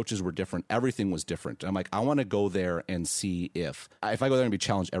 Their approaches were different. Everything was different. I'm like, I want to go there and see if I go there and be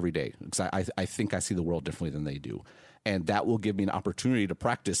challenged every day, because I think I see the world differently than they do. And that will give me an opportunity to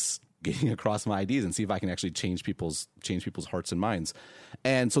practice getting across my ideas and see if I can actually change people's hearts and minds.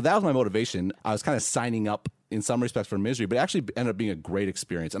 And so that was my motivation. I was kind of signing up in some respects for misery, but it actually ended up being a great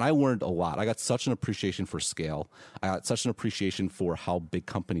experience. And I learned a lot. I got such an appreciation for scale. I got such an appreciation for how big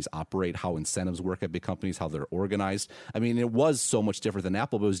companies operate, how incentives work at big companies, how they're organized. I mean, it was so much different than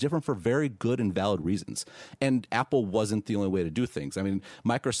Apple, but it was different for very good and valid reasons. And Apple wasn't the only way to do things. I mean,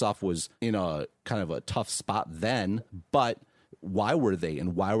 Microsoft was in a kind of a tough spot then, but why were they,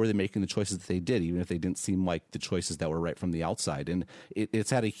 and why were they making the choices that they did, even if they didn't seem like the choices that were right from the outside? And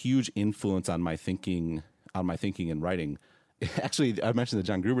it's had a huge influence on my thinking and writing. Actually, I mentioned the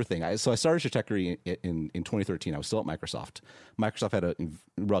John Gruber thing. So I started Stratechery in 2013. I was still at Microsoft. Microsoft had a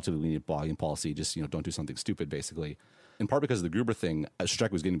relatively lenient blogging policy, just don't do something stupid, basically. In part because of the Gruber thing,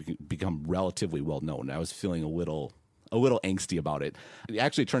 Stratechery was going to become relatively well known. I was feeling a little angsty about it. It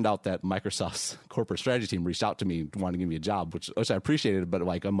actually turned out that Microsoft's corporate strategy team reached out to me, wanting to give me a job, which I appreciated, but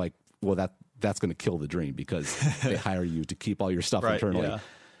I'm like, well, that's going to kill the dream, because they hire you to keep all your stuff internally. Yeah.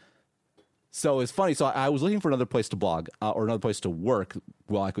 So it's funny. So I was looking for another place to blog or another place to work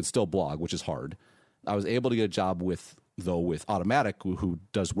while I could still blog, which is hard. I was able to get a job with Automatic, who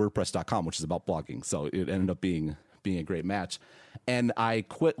does WordPress.com, which is about blogging. So it ended up being a great match. And I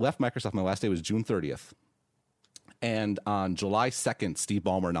left Microsoft. My last day was June 30th. And on July 2nd, Steve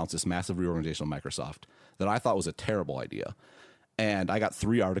Ballmer announced this massive reorganization of Microsoft that I thought was a terrible idea. And I got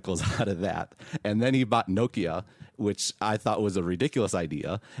 3 articles out of that. And then he bought Nokia, which I thought was a ridiculous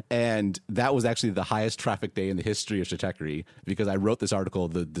idea. And that was actually the highest traffic day in the history of Stratechery, because I wrote this article,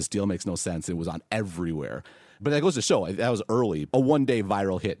 this deal makes no sense. It was on everywhere. But that goes to show, that was early. A one-day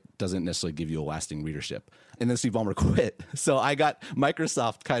viral hit doesn't necessarily give you a lasting readership. And then Steve Ballmer quit. So I got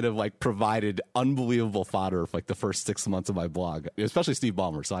Microsoft kind of like provided unbelievable fodder for like the first 6 months of my blog, especially Steve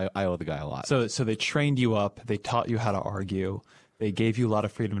Ballmer. So I owe the guy a lot. So they trained you up. They taught you how to argue. They gave you a lot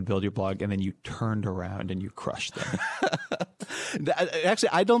of freedom to build your blog, and then you turned around and you crushed them. Actually,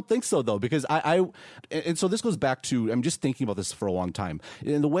 I don't think so, though, because and so this goes back to, I'm just thinking about this for a long time.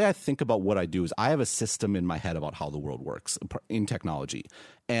 And the way I think about what I do is I have a system in my head about how the world works in technology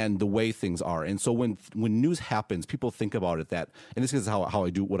and the way things are. And so when news happens, people think about it that, and this is how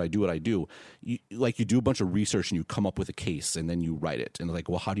I do what I do. You do a bunch of research and you come up with a case and then you write it. And like,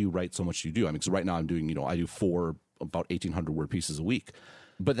 well, how do you write so much you do? I mean, because right now I'm doing, I do 4 about 1,800 word pieces a week.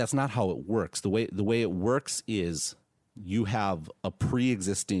 But that's not how it works. The way it works is you have a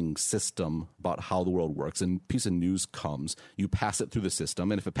pre-existing system about how the world works, and a piece of news comes, you pass it through the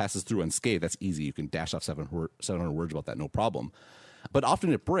system, and if it passes through unscathed, that's easy. You can dash off 700 words about that, no problem. But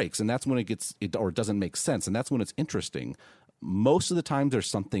often it breaks, and that's when it doesn't make sense, and that's when it's interesting. Most of the time there's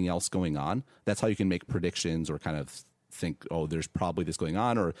something else going on. That's how you can make predictions or kind of think, oh, there's probably this going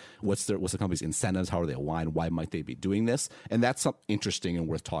on, or what's the company's incentives? How are they aligned? Why might they be doing this? And that's something interesting and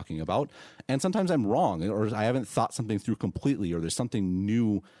worth talking about. And sometimes I'm wrong, or I haven't thought something through completely, or there's something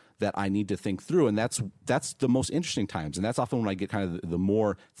new that I need to think through. And that's the most interesting times. And that's often when I get kind of the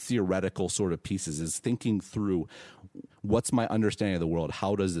more theoretical sort of pieces, is thinking through what's my understanding of the world?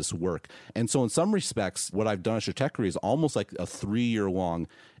 How does this work? And so in some respects, what I've done at Stratechery is almost like a 3-year long,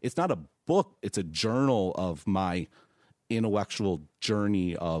 it's not a book, it's a journal of my intellectual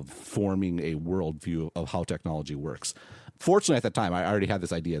journey of forming a worldview of how technology works. Fortunately, at that time, I already had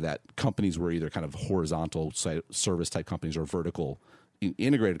this idea that companies were either kind of horizontal service type companies or vertical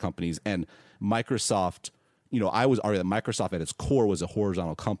integrated companies. And Microsoft, I was arguing that Microsoft at its core was a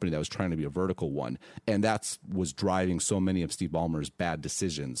horizontal company that was trying to be a vertical one. And that was driving so many of Steve Ballmer's bad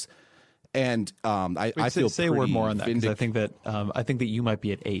decisions. And I feel say a word more on that, because I think that you might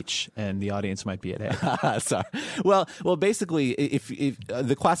be at H and the audience might be at A. Sorry. Well, basically, if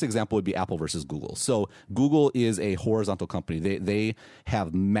the classic example would be Apple versus Google. So Google is a horizontal company. They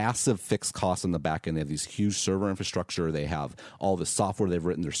have massive fixed costs on the back end. They have these huge server infrastructure. They have all the software they've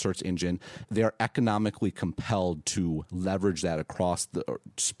written, their search engine. They are economically compelled to leverage that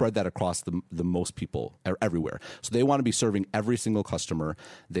spread that across the most people everywhere. So they want to be serving every single customer.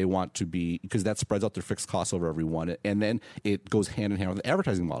 They want to be, because that spreads out their fixed costs over everyone. And then it goes hand in hand with the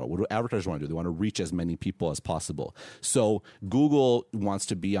advertising model. What do advertisers want to do? They want to reach as many people as possible. So Google wants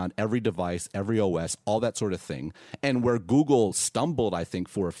to be on every device, every OS, all that sort of thing. And where Google stumbled, I think,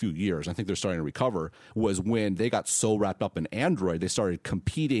 for a few years, I think they're starting to recover, was when they got so wrapped up in Android, they started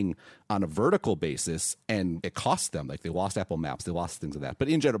competing on a vertical basis, and it cost them. Like, they lost Apple Maps, they lost things like that. But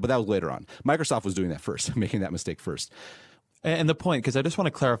in general, that was later on. Microsoft was doing that first, making that mistake first. And the point, because I just want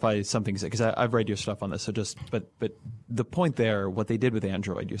to clarify something, because I've read your stuff on this. So but the point there, what they did with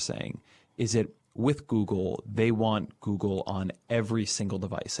Android, you're saying, is that with Google, they want Google on every single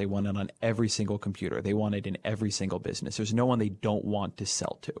device. They want it on every single computer. They want it in every single business. There's no one they don't want to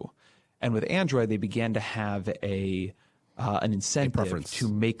sell to. And with Android, they began to have an incentive to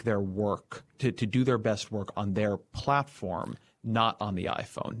make their work, to do their best work on their platform, not on the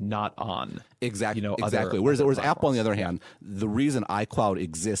iPhone, not on exactly. Whereas Apple, on the other hand, the reason iCloud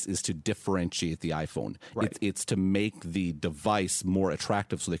exists is to differentiate the iPhone. Right. It's to make the device more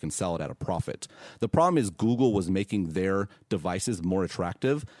attractive so they can sell it at a profit. The problem is Google was making their devices more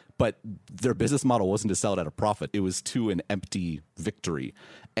attractive, but their business model wasn't to sell it at a profit. It was to an empty victory,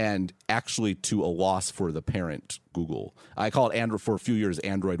 and actually to a loss for the parent, Google. I call it Android. For a few years,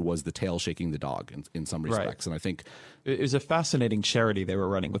 Android was the tail shaking the dog in some respects. Right. And I think it was a fascinating charity they were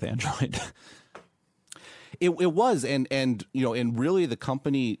running with Android. It was, and really the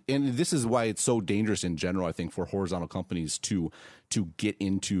company, and this is why it's so dangerous in general, I think, for horizontal companies to get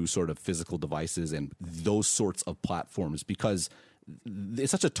into sort of physical devices and those sorts of platforms, because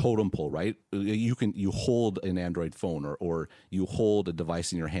it's such a totem pole, right? You hold an Android phone or you hold a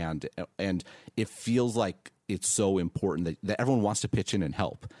device in your hand, and it feels like it's so important that everyone wants to pitch in and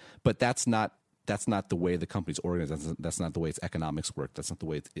help. But that's not the way the company's organized. That's not the way its economics work. That's not the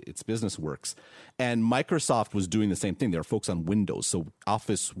way its business works. And Microsoft was doing the same thing. They were focused on Windows. So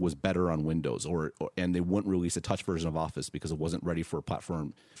Office was better on Windows, and they wouldn't release a touch version of Office because it wasn't ready for a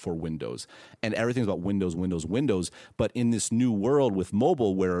platform for Windows. And everything's about Windows, Windows, Windows. But in this new world with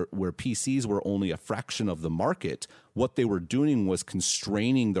mobile, where PCs were only a fraction of the market, what they were doing was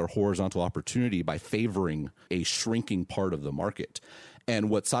constraining their horizontal opportunity by favoring a shrinking part of the market.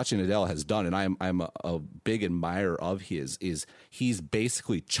 And what Satya Nadella has done, and I'm a big admirer of his, is he's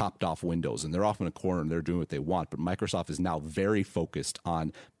basically chopped off Windows, and they're off in a corner and they're doing what they want. But Microsoft is now very focused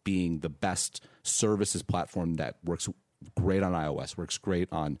on being the best services platform that works great on iOS, works great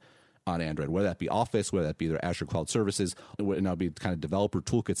on on Android, whether that be Office, whether that be their Azure Cloud Services, and that'll be kind of developer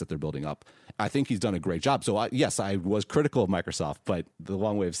toolkits that they're building up. I think he's done a great job. So yes, I was critical of Microsoft, but the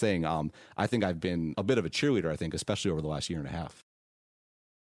long way of saying, I think I've been a bit of a cheerleader, I think, especially over the last year and a half.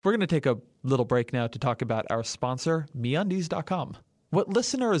 We're going to take a little break now to talk about our sponsor, MeUndies.com. What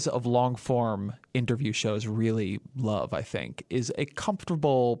listeners of long-form interview shows really love, I think, is a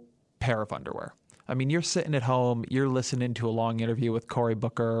comfortable pair of underwear. I mean, you're sitting at home, you're listening to a long interview with Cory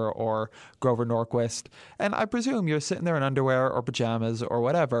Booker or Grover Norquist, and I presume you're sitting there in underwear or pajamas or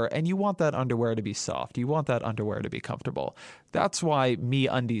whatever, and you want that underwear to be soft. You want that underwear to be comfortable. That's why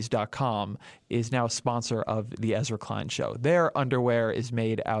MeUndies.com is now a sponsor of the Ezra Klein Show. Their underwear is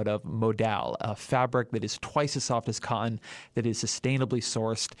made out of modal, a fabric that is twice as soft as cotton, that is sustainably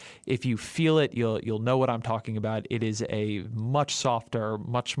sourced. If you feel it, you'll know what I'm talking about. It is a much softer,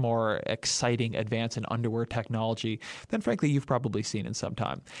 much more exciting advance in underwear technology than, frankly, you've probably seen in some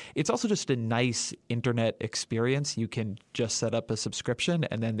time. It's also just a nice internet experience. You can just set up a subscription,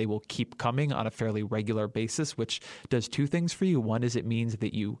 and then they will keep coming on a fairly regular basis, which does two things for you. One is it means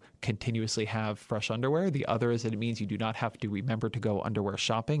that you continuously have fresh underwear. The other is that it means you do not have to remember to go underwear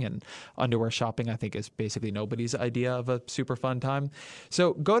shopping. And underwear shopping, I think, is basically nobody's idea of a super fun time.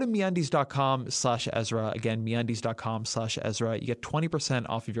 So go to MeUndies.com/Ezra. Again, MeUndies.com/Ezra. You get 20%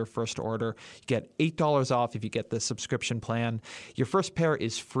 off of your first order. You get $8 off if you get the subscription plan. Your first pair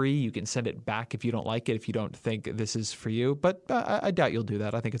is free. You can send it back if you don't like it, if you don't think this is for you. But I doubt you'll do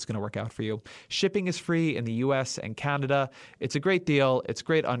that. I think it's going to work out for you. Shipping is free in the U.S. and Canada. It's a great deal. It's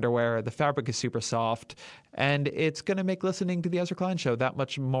great underwear. The fabric is super soft, and it's going to make listening to the Ezra Klein Show that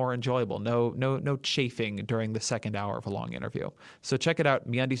much more enjoyable. No chafing during the second hour of a long interview. So check it out,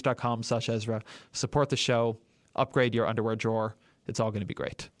 MeUndies.com/Ezra. Support the show. Upgrade your underwear drawer. It's all going to be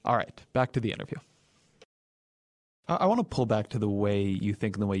great. All right, back to the interview. I want to pull back to the way you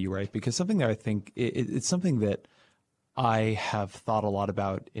think and the way you write, because something that I think it's something that I have thought a lot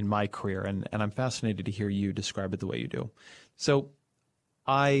about in my career, and I'm fascinated to hear you describe it the way you do. So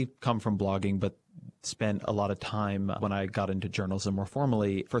I come from blogging, but spent a lot of time when I got into journalism more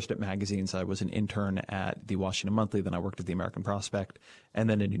formally, first at magazines. I was an intern at the Washington Monthly, then I worked at the American Prospect, and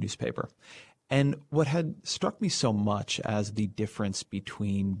then in a newspaper. And what had struck me so much as the difference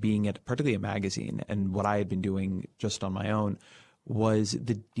between being at particularly a magazine and what I had been doing just on my own was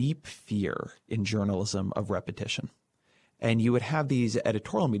the deep fear in journalism of repetition. And you would have these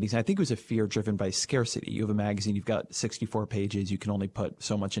editorial meetings, and I think it was a fear driven by scarcity. You have a magazine, you've got 64 pages, you can only put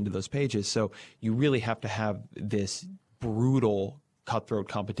so much into those pages. So you really have to have this brutal cutthroat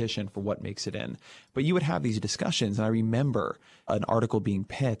competition for what makes it in. But you would have these discussions, and I remember an article being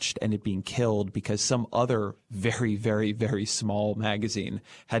pitched and it being killed because some other very, very, very small magazine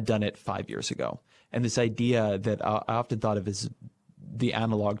had done it 5 years ago. And this idea that I often thought of as the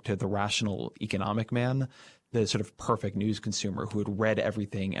analog to the rational economic man, the sort of perfect news consumer who had read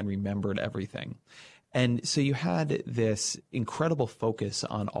everything and remembered everything. And so you had this incredible focus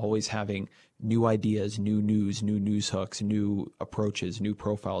on always having new ideas, new news, new news hooks, new approaches, new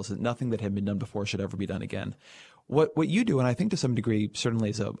profiles, that nothing that had been done before should ever be done again. What you do, and I think to some degree, certainly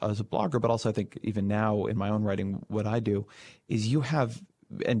as a blogger, but also I think even now in my own writing, what I do is you have,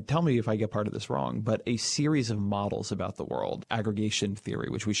 and tell me if I get part of this wrong, but a series of models about the world, aggregation theory,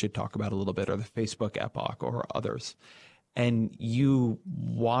 which we should talk about a little bit, or the Facebook epoch or others. And you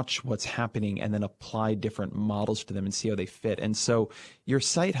watch what's happening and then apply different models to them and see how they fit. And so your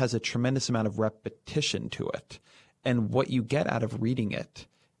site has a tremendous amount of repetition to it. And what you get out of reading it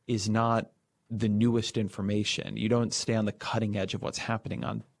is not the newest information. You don't stay on the cutting edge of what's happening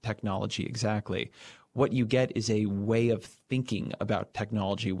on technology exactly. What you get is a way of thinking about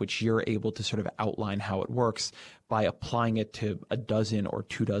technology, which you're able to sort of outline how it works by applying it to a dozen or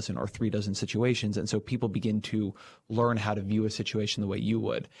 24 or 36 situations. And so people begin to learn how to view a situation the way you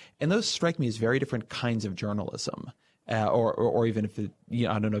would. And those strike me as very different kinds of journalism, or even if it,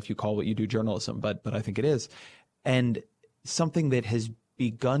 I don't know if you call what you do journalism, but I think it is. And something that has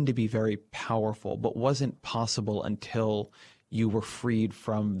begun to be very powerful, but wasn't possible until you were freed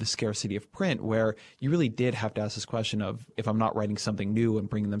from the scarcity of print, where you really did have to ask this question of, if I'm not writing something new and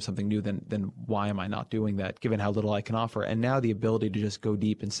bringing them something new, then why am I not doing that, given how little I can offer? And now the ability to just go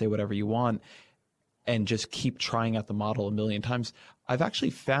deep and say whatever you want and just keep trying out the model a million times. I've actually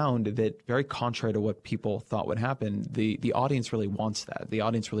found that, very contrary to what people thought would happen, the audience really wants that. The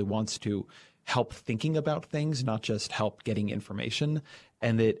audience really wants to help thinking about things, not just help getting information.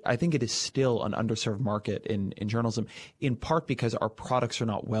 And that I think it is still an underserved market in journalism, in part because our products are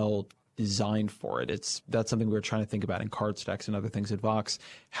not well designed for it. That's something we were trying to think about in Cardstacks and other things at Vox.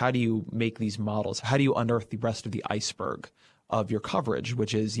 How do you make these models? How do you unearth the rest of the iceberg of your coverage,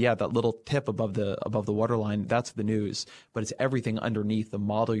 which is, that little tip above the waterline, that's the news, but it's everything underneath, the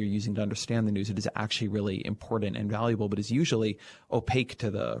model you're using to understand the news. It is actually really important and valuable, but is usually opaque to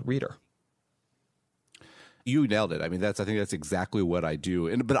the reader. You nailed it. I mean, I think that's exactly what I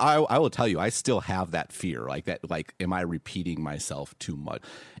do. But I will tell you, I still have that fear, am I repeating myself too much?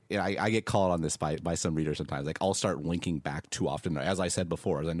 I get called on this by some readers sometimes. Like, I'll start linking back too often, as I said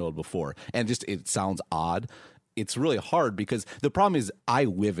before, as I noted before, and it sounds odd. It's really hard because the problem is I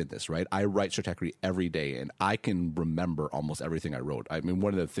live in this, right? I write Stratechery every day, and I can remember almost everything I wrote. I mean,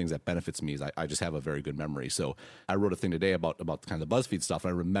 one of the things that benefits me is I just have a very good memory. So I wrote a thing today about kind of the BuzzFeed stuff,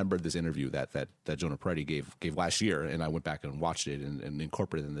 and I remembered this interview that Jonah Peretti gave last year, and I went back and watched it and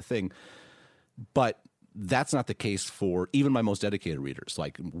incorporated it in the thing. But that's not the case for even my most dedicated readers.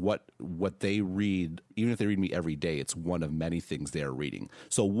 Like what they read, even if they read me every day, it's one of many things they're reading.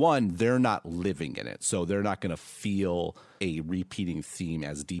 So one, they're not living in it. So they're not going to feel a repeating theme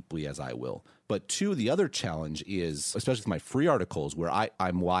as deeply as I will. But two, the other challenge is, especially with my free articles, where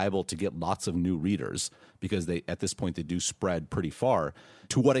I'm liable to get lots of new readers because at this point they do spread pretty far.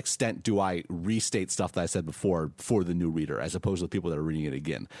 To what extent do I restate stuff that I said before for the new reader as opposed to the people that are reading it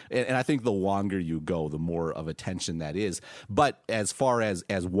again? And I think the longer you go, the more of a tension that is. But as far as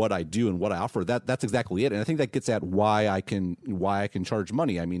what I do and what I offer, that's exactly it. And I think that gets at why I can charge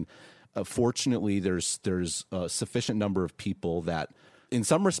money. I mean, fortunately, there's a sufficient number of people that, in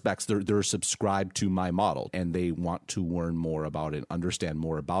some respects, they're subscribed to my model and they want to learn more about it, understand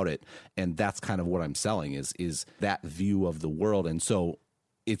more about it, and that's kind of what I'm selling is that view of the world. And so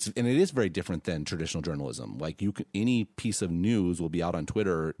it is very different than traditional journalism. Like any piece of news will be out on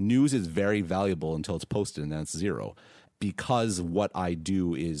Twitter. News is very valuable until it's posted, and then it's zero, because what I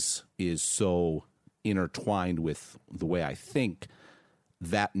do is so intertwined with the way I think.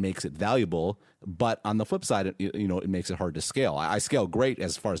 That makes it valuable, but on the flip side, it makes it hard to scale. I scale great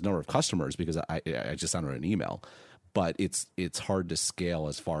as far as number of customers because I just send out an email, but it's hard to scale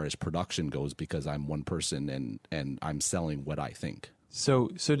as far as production goes because I'm one person and I'm selling what I think. So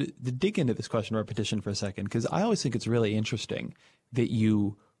to dig into this question of repetition for a second, because I always think it's really interesting that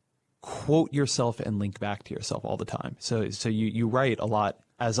you quote yourself and link back to yourself all the time. So you write a lot,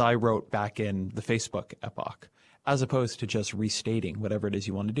 as I wrote back in the Facebook epoch, as opposed to just restating whatever it is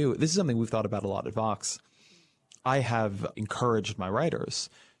you want to do. This is something we've thought about a lot at Vox. I have encouraged my writers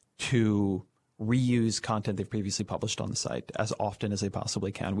to reuse content they've previously published on the site as often as they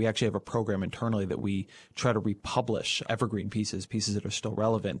possibly can. We actually have a program internally that we try to republish evergreen pieces that are still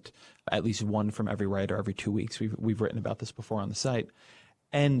relevant, at least one from every writer every 2 weeks. We've written about this before on the site.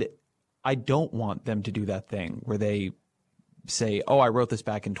 And I don't want them to do that thing where they say, oh, I wrote this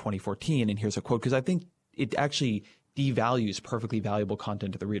back in 2014 and here's a quote, because I think it actually devalues perfectly valuable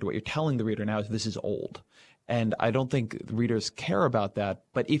content to the reader. What you're telling the reader now is this is old. And I don't think readers care about that.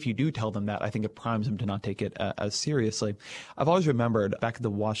 But if you do tell them that, I think it primes them to not take it as seriously. I've always remembered back at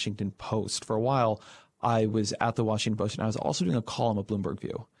the Washington Post, for a while, I was at the Washington Post and I was also doing a column at Bloomberg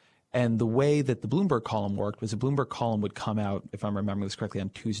View. And the way that the Bloomberg column worked was the Bloomberg column would come out, if I'm remembering this correctly, on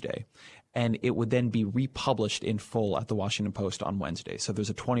Tuesday. And it would then be republished in full at the Washington Post on Wednesday. So there's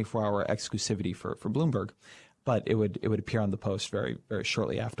a 24-hour exclusivity for Bloomberg, but it would appear on the Post very, very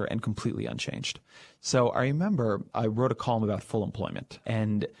shortly after and completely unchanged. So I remember I wrote a column about full employment,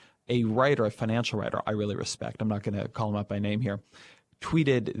 and a writer, a financial writer I really respect, I'm not going to call him out by name here,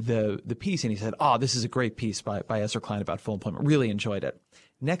 tweeted the piece, and he said, oh, this is a great piece by Ezra Klein about full employment. Really enjoyed it.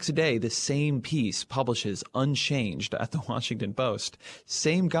 Next day, the same piece publishes unchanged at the Washington Post.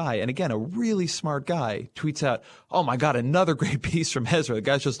 Same guy, and again, a really smart guy, tweets out, oh my God, another great piece from Ezra. The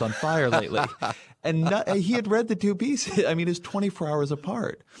guy's just on fire lately. And he had read the two pieces. I mean, it's 24 hours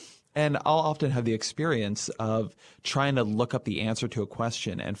apart. And I'll often have the experience of trying to look up the answer to a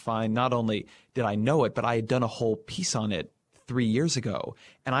question and find not only did I know it, but I had done a whole piece on it 3 years ago.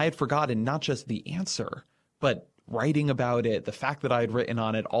 And I had forgotten not just the answer, but writing about it, the fact that I had written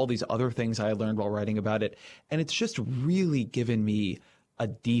on it, all these other things I had learned while writing about it. And it's just really given me a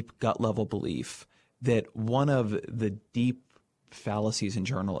deep gut level belief that one of the deep fallacies in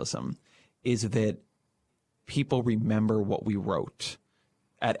journalism is that people remember what we wrote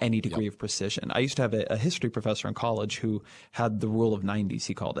at any degree of precision. I used to have a history professor in college who had the rule of 90s,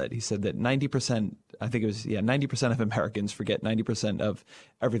 he called it. He said that 90%, I think it was, 90% of Americans forget 90% of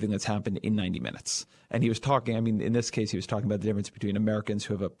everything that's happened in 90 minutes. And he was talking, I mean, in this case, he was talking about the difference between Americans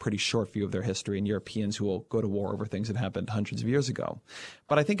who have a pretty short view of their history and Europeans who will go to war over things that happened hundreds of years ago.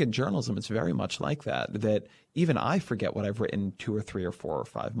 But I think in journalism, it's very much like that even I forget what I've written 2 or 3 or 4 or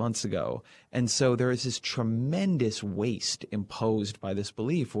 5 months ago. And so there is this tremendous waste imposed by this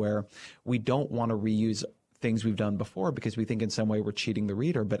belief where we don't want to reuse things we've done before because we think in some way we're cheating the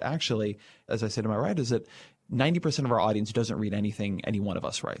reader. But actually, as I said in my write, is that 90% of our audience doesn't read anything any one of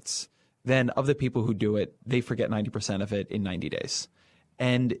us writes. Then of the people who do it, they forget 90% of it in 90 days.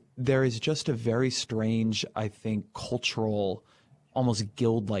 And there is just a very strange, I think, cultural, almost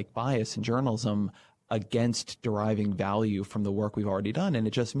guild-like bias in journalism against deriving value from the work we've already done. And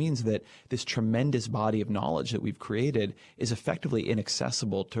it just means that this tremendous body of knowledge that we've created is effectively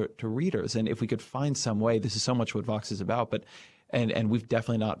inaccessible to readers. And if we could find some way, this is so much what Vox is about, but and we've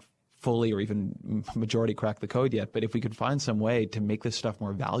definitely not fully or even majority cracked the code yet, but if we could find some way to make this stuff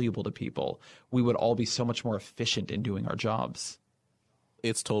more valuable to people, we would all be so much more efficient in doing our jobs.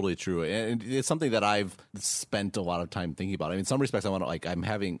 It's totally true, and it's something that I've spent a lot of time thinking about. I mean, in some respects, I want to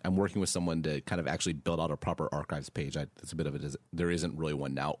I'm working with someone to kind of actually build out a proper archives page. It's a bit of there isn't really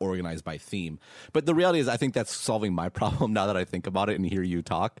one now, organized by theme. But the reality is, I think that's solving my problem now that I think about it and hear you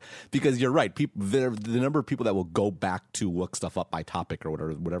talk. Because you're right, the number of people that will go back to look stuff up by topic or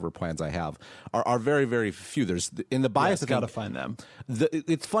whatever plans I have are very, very few. There's in the bias. Got to find them.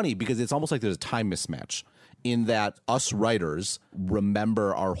 It's funny because it's almost like there's a time mismatch, in that us writers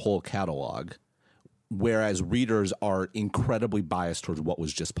remember our whole catalog, whereas readers are incredibly biased towards what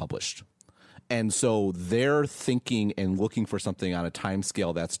was just published. And so they're thinking and looking for something on a time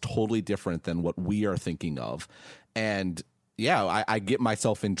scale that's totally different than what we are thinking of. And yeah, I get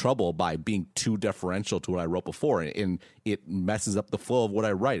myself in trouble by being too deferential to what I wrote before, and it messes up the flow of what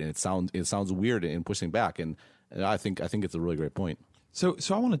I write, and it sounds weird in pushing back. And I think it's a really great point. So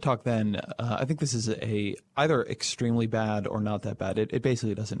I want to talk then, I think this is either extremely bad or not that bad. It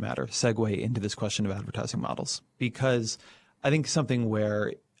basically doesn't matter. Segue into this question of advertising models, because I think something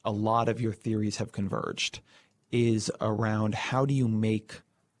where a lot of your theories have converged is around how do you make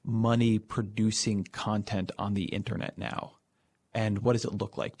money producing content on the internet now? And what does it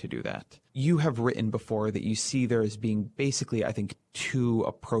look like to do that? You have written before that you see there as being basically, I think, two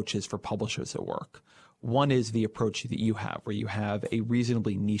approaches for publishers at work. One is the approach that you have, where you have a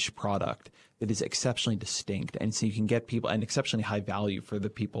reasonably niche product that is exceptionally distinct. And so you can get people, and exceptionally high value for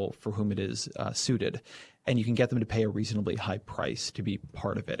the people for whom it is suited. And you can get them to pay a reasonably high price to be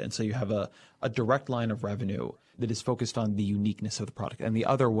part of it. And so you have a direct line of revenue that is focused on the uniqueness of the product. And the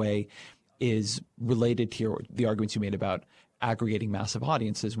other way is related to the arguments you made about aggregating massive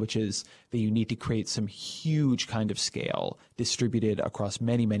audiences, which is that you need to create some huge kind of scale distributed across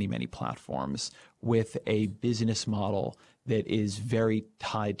many, many, many platforms with a business model that is very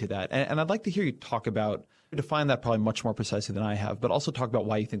tied to that. And I'd like to hear you define that probably much more precisely than I have, but also talk about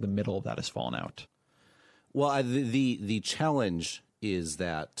why you think the middle of that has fallen out. Well, the challenge is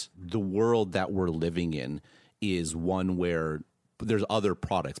that the world that we're living in is one where there's other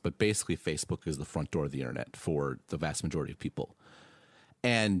products, but basically Facebook is the front door of the internet for the vast majority of people.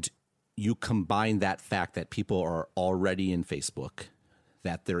 And you combine that fact that people are already in Facebook,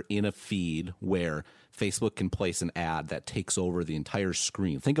 that they're in a feed where Facebook can place an ad that takes over the entire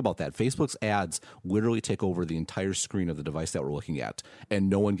screen. Think about that. Facebook's ads literally take over the entire screen of the device that we're looking at, and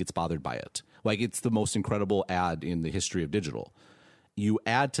no one gets bothered by it. Like, it's the most incredible ad in the history of digital. You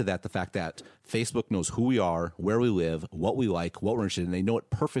add to that the fact that Facebook knows who we are, where we live, what we like, what we're interested in, and they know it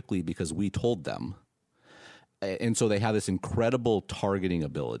perfectly because we told them. And so they have this incredible targeting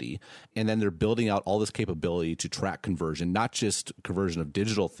ability, and then they're building out all this capability to track conversion, not just conversion of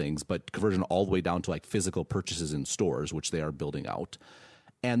digital things, but conversion all the way down to like physical purchases in stores, which they are building out.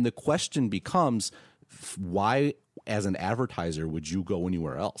 And the question becomes, why, as an advertiser, would you go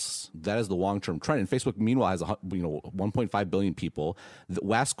anywhere else? That is the long-term trend. And Facebook, meanwhile, has 1.5 billion people. The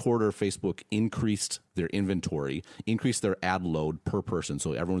last quarter, Facebook increased their inventory, increased their ad load per person,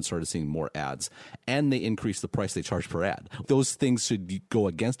 so everyone started seeing more ads, and they increased the price they charge per ad. Those things should go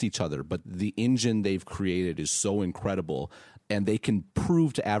against each other, but the engine they've created is so incredible, and they can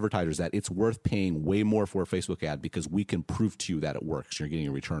prove to advertisers that it's worth paying way more for a Facebook ad because we can prove to you that it works. You're getting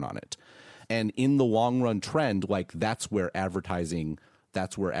a return on it. And in the long run trend, like that's where advertising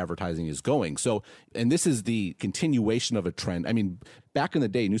is going. So, and this is the continuation of a trend. I mean, back in the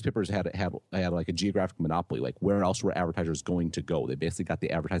day, newspapers had like a geographic monopoly. Like, where else were advertisers going to go? They basically got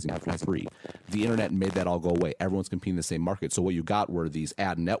the advertising for free. The internet made that all go away. Everyone's competing in the same market. So what you got were these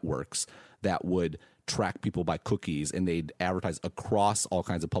ad networks that would track people by cookies, and they'd advertise across all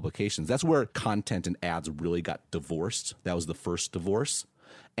kinds of publications. That's where content and ads really got divorced. That was the first divorce.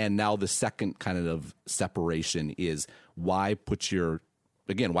 And now the second kind of separation is why put your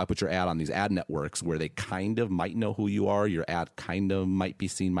ad on these ad networks where they kind of might know who you are, your ad kind of might be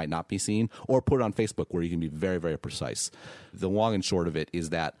seen, might not be seen, or put it on Facebook where you can be very, very precise. The long and short of it is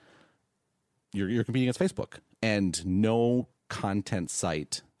that you're competing against Facebook, and no content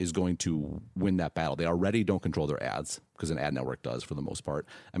site is going to win that battle. They already don't control their ads because an ad network does for the most part.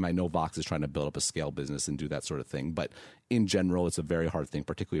 I mean, I know Vox is trying to build up a scale business and do that sort of thing, but in general, it's a very hard thing,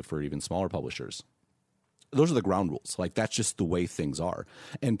 particularly for even smaller publishers. Those are the ground rules. Like, that's just the way things are.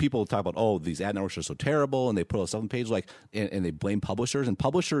 And people talk about, oh, these ad networks are so terrible, and they put all this stuff on the page, like, and they blame publishers. And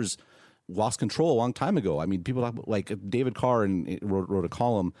publishers lost control a long time ago. I mean, people talk about, like, David Carr wrote a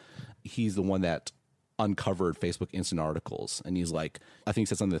column. He's the one that uncovered Facebook Instant articles, and he's like, I think he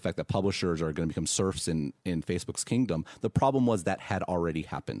said something to the effect that publishers are going to become serfs in Facebook's kingdom. The problem was that had already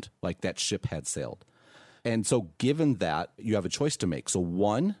happened. Like, that ship had sailed. And so given that, you have a choice to make. So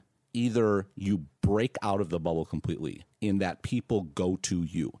one, either you break out of the bubble completely in that people go to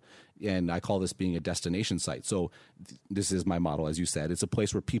you. And I call this being a destination site. So this is my model, as you said. It's a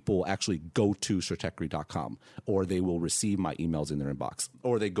place where people actually go to stratechery.com, or they will receive my emails in their inbox,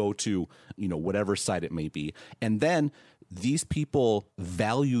 or they go to, whatever site it may be. And then these people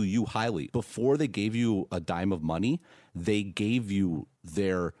value you highly. Before they gave you a dime of money, they gave you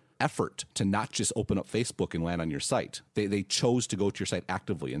their effort to not just open up Facebook and land on your site. They chose to go to your site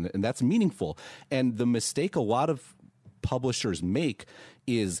actively, and that's meaningful. And the mistake a lot of publishers make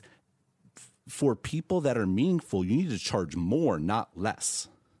is, for people that are meaningful, you need to charge more, not less.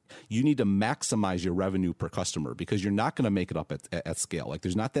 You need to maximize your revenue per customer, because you're not going to make it up at scale. Like,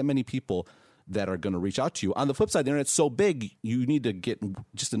 there's not that many people that are going to reach out to you. On the flip side, the internet's so big, you need to get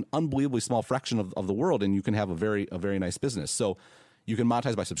just an unbelievably small fraction of the world, and you can have a very nice business. So you can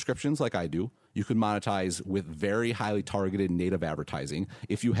monetize by subscriptions like I do. You can monetize with very highly targeted native advertising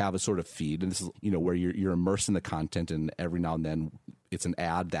if you have a sort of feed. And this is, where you're immersed in the content, and every now and then it's an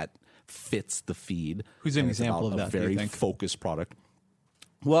ad that fits the feed. Who's an example of that? A very focused product.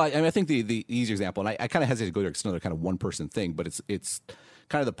 Well, I think the easy example, and I kind of hesitate to go there because it's another kind of one-person thing, but it's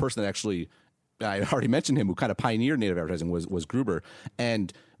kind of the person that actually, I already mentioned him, who kind of pioneered native advertising was Gruber.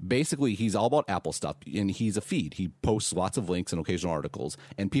 And basically, he's all about Apple stuff, and he's a feed. He posts lots of links and occasional articles,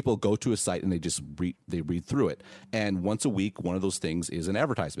 and people go to his site and they just read through it. And once a week, one of those things is an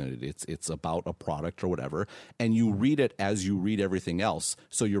advertisement. It's about a product or whatever, and you read it as you read everything else.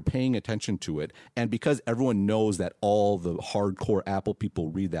 So you're paying attention to it. And because everyone knows that all the hardcore Apple people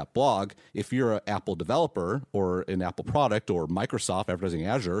read that blog, if you're an Apple developer or an Apple product or Microsoft advertising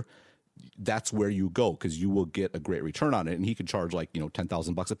Azure, that's where you go, because you will get a great return on it. And he could charge like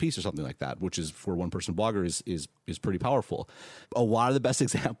 $10,000 a piece or something like that, which is, for one person blogger, is pretty powerful. A lot of the best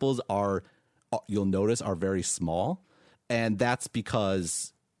examples you'll notice are very small, and that's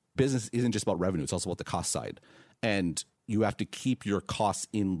because business isn't just about revenue; it's also about the cost side, and you have to keep your costs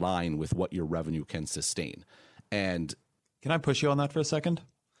in line with what your revenue can sustain. And can I push you on that for a second?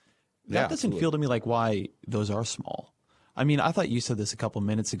 That doesn't absolutely feel to me like why those are small. I mean, I thought you said this a couple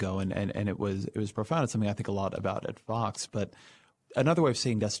minutes ago, and it was profound. It's something I think a lot about at Vox. But another way of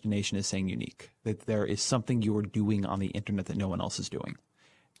saying destination is saying unique, that there is something you are doing on the internet that no one else is doing.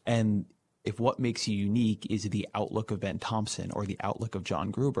 And if what makes you unique is the outlook of Ben Thompson or the outlook of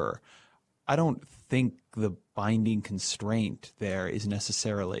John Gruber, I don't think the binding constraint there is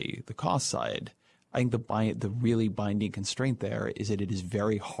necessarily the cost side. I think the really binding constraint there is that it is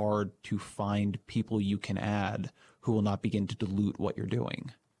very hard to find people you can add who will not begin to dilute what you're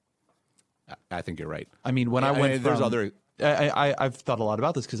doing. I think you're right. I mean, when I went there's from, other. I've thought a lot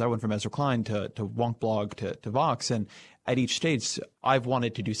about this because I went from Ezra Klein to Wonkblog to Vox, and at each stage I've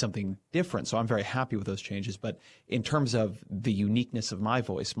wanted to do something different. So I'm very happy with those changes. But in terms of the uniqueness of my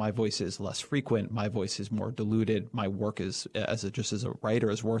voice is less frequent. My voice is more diluted. My work is as a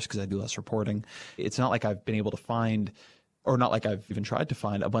writer is worse because I do less reporting. It's not like I've been able to find, or not like I've even tried to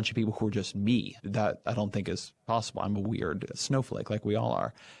find, a bunch of people who are just me. That I don't think is possible. I'm a weird snowflake like we all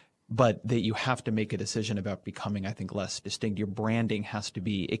are. But that you have to make a decision about becoming, I think, less distinct. Your branding has to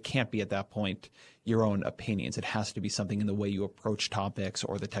be, it can't be at that point your own opinions. It has to be something in the way you approach topics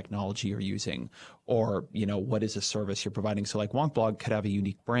or the technology you're using, or, what is a service you're providing. So like Wonkblog could have a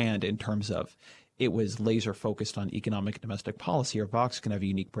unique brand in terms of it was laser focused on economic and domestic policy, or Vox can have a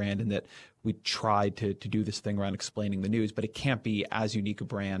unique brand in that we tried to do this thing around explaining the news, but it can't be as unique a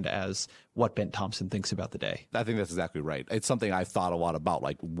brand as what Ben Thompson thinks about the day. I think that's exactly right. It's something I've thought a lot about,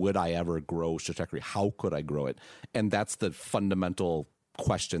 like, would I ever grow Stratechery? How could I grow it? And that's the fundamental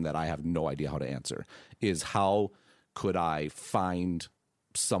question that I have no idea how to answer, is how could I find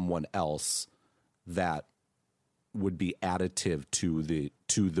someone else that would be additive to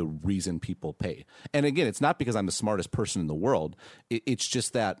the reason people pay. And again, it's not because I'm the smartest person in the world. It's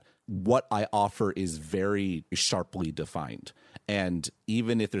just that what I offer is very sharply defined. And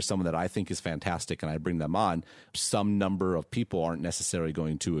even if there's someone that I think is fantastic and I bring them on, some number of people aren't necessarily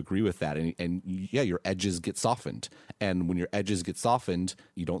going to agree with that. And yeah, your edges get softened. And when your edges get softened,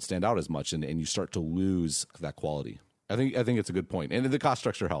 you don't stand out as much and you start to lose that quality. I think it's a good point. And the cost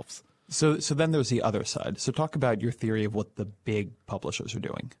structure helps. So then there's the other side. So talk about your theory of what the big publishers are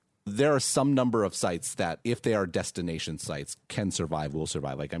doing. There are some number of sites that, if they are destination sites, can survive, will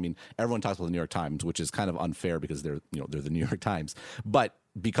survive. Like, I mean, everyone talks about the New York Times, which is kind of unfair because they're the New York Times. But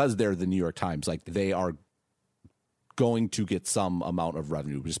because they're the New York Times, like, they are going to get some amount of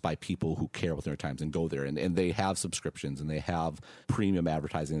revenue just by people who care about the New York Times and go there. And they have subscriptions and they have premium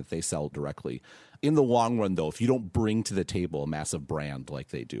advertising that they sell directly. In the long run, though, if you don't bring to the table a massive brand like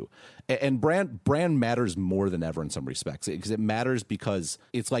they do, and brand matters more than ever in some respects, because it matters because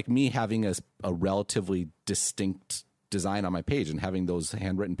it's like me having a relatively distinct design on my page and having those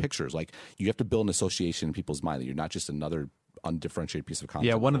handwritten pictures. Like, you have to build an association in people's mind that you're not just another undifferentiated piece of content.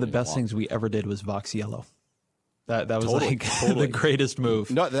 Yeah, one of the best things we ever did was Vox Yellow. That was totally. The greatest move.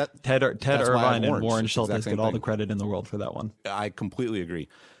 No, Ted Irvine and Warren Schultes get all the credit in the world for that one. I completely agree.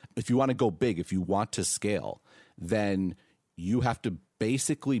 If you want to go big, if you want to scale, then you have to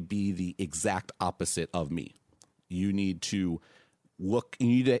basically be the exact opposite of me. You need to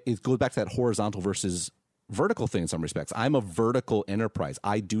it goes back to that horizontal versus vertical thing in some respects. I'm a vertical enterprise.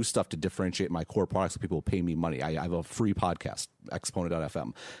 I do stuff to differentiate my core products so people will pay me money. I have a free podcast,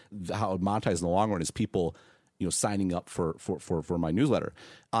 Exponent.fm. How it monetizes in the long run is people signing up for my newsletter.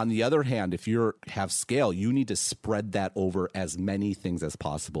 On the other hand, if you have scale, you need to spread that over as many things as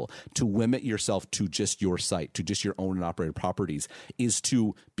possible. To limit yourself to just your site, to just your owned and operated properties, is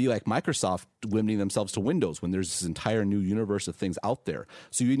to be like Microsoft limiting themselves to Windows when there's this entire new universe of things out there.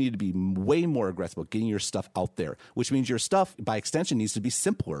 So you need to be way more aggressive about getting your stuff out there, which means your stuff, by extension, needs to be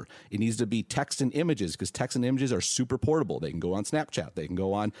simpler. It needs to be text and images, because text and images are super portable. They can go on Snapchat. They can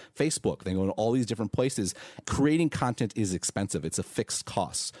go on Facebook. They can go in all these different places. Creating content is expensive. It's a fixed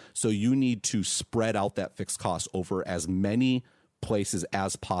cost. So you need to spread out that fixed cost over as many places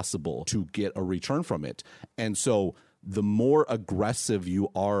as possible to get a return from it. And so the more aggressive you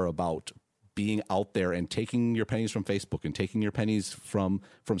are about being out there and taking your pennies from Facebook and taking your pennies from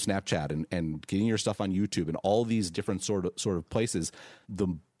Snapchat and getting your stuff on YouTube and all these different sort of places, the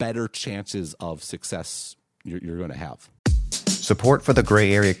better chances of success you're going to have. Support for The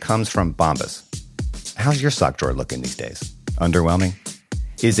Gray Area comes from Bombas. How's your sock drawer looking these days? Underwhelming?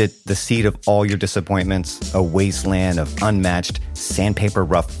 Is it the seat of all your disappointments? A wasteland of unmatched sandpaper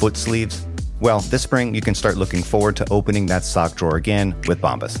rough foot sleeves? Well, this spring you can start looking forward to opening that sock drawer again with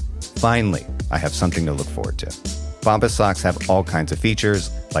Bombas. Finally, I have something to look forward to. Bombas socks have all kinds of features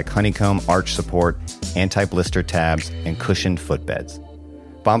like honeycomb arch support, anti-blister tabs, and cushioned footbeds.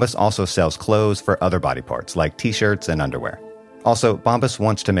 Bombas also sells clothes for other body parts like t-shirts and underwear. Also, Bombas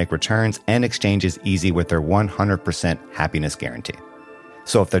wants to make returns and exchanges easy with their 100% happiness guarantee.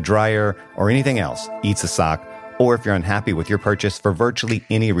 So if the dryer or anything else eats a sock, or if you're unhappy with your purchase for virtually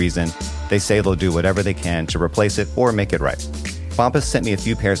any reason, they say they'll do whatever they can to replace it or make it right. Bombas sent me a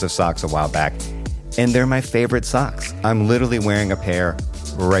few pairs of socks a while back, and they're my favorite socks. I'm literally wearing a pair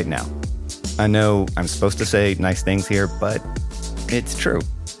right now. I know I'm supposed to say nice things here, but it's true.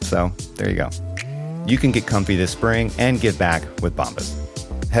 So there you go. You can get comfy this spring and give back with Bombas.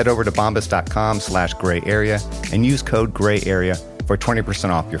 Head over to bombas.com/gray area and use code GRAYAREA for 20%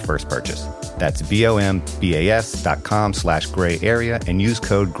 off your first purchase. That's bombas.com/gray area and use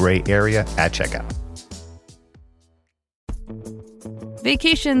code GRAYAREA at checkout.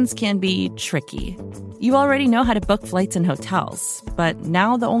 Vacations can be tricky. You already know how to book flights and hotels, but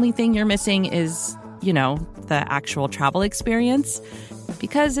now the only thing you're missing is, the actual travel experience.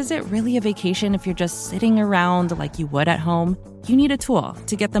 Because is it really a vacation if you're just sitting around like you would at home? You need a tool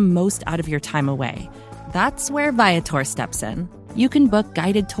to get the most out of your time away. That's where Viator steps in. You can book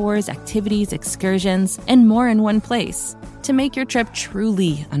guided tours, activities, excursions, and more in one place to make your trip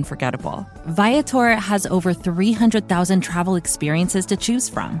truly unforgettable. Viator has over 300,000 travel experiences to choose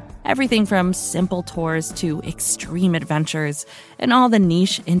from. Everything from simple tours to extreme adventures and all the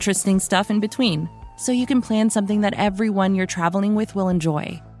niche, interesting stuff in between. So you can plan something that everyone you're traveling with will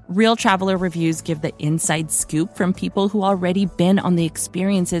enjoy. Real traveler reviews give the inside scoop from people who already been on the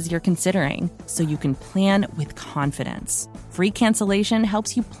experiences you're considering, so you can plan with confidence. Free cancellation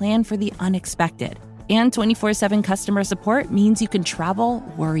helps you plan for the unexpected. And 24/7 customer support means you can travel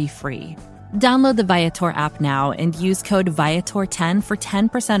worry-free. Download the Viator app now and use code Viator10 for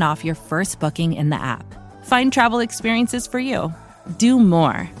 10% off your first booking in the app. Find travel experiences for you. Do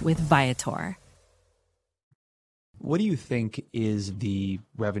more with Viator. What do you think is the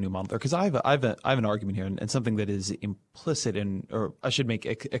revenue model there? Because I have an argument here, and something that is implicit in, or I should make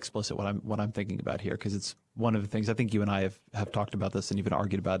explicit what I'm thinking about here, because it's one of the things I think you and I have talked about this and even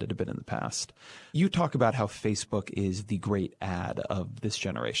argued about it a bit in the past. You talk about how Facebook is the great ad of this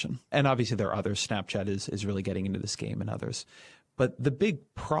generation, and obviously there are others. Snapchat is really getting into this game, and others. But the big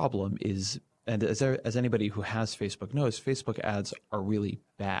problem is, and as anybody who has Facebook knows, Facebook ads are really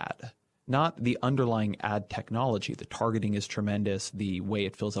bad. Not the underlying ad technology. The targeting is tremendous. The way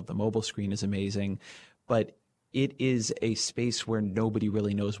it fills up the mobile screen is amazing. But it is a space where nobody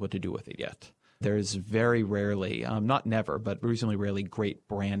really knows what to do with it yet. There's very rarely, not never, but reasonably rarely, great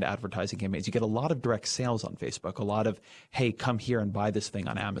brand advertising campaigns. You get a lot of direct sales on Facebook, a lot of, hey, come here and buy this thing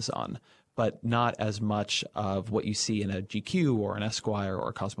on Amazon, but not as much of what you see in a GQ or an Esquire or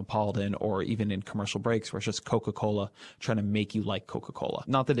a Cosmopolitan or even in commercial breaks where it's just Coca-Cola trying to make you like Coca-Cola.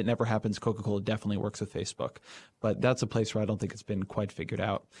 Not that it never happens. Coca-Cola definitely works with Facebook, but that's a place where I don't think it's been quite figured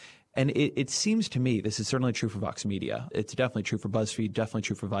out. And it seems to me, this is certainly true for Vox Media. It's definitely true for BuzzFeed, definitely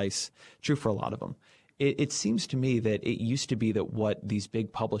true for Vice, true for a lot of them. It seems to me that it used to be that what these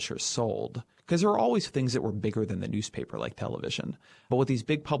big publishers sold, because there were always things that were bigger than the newspaper, like television. But what these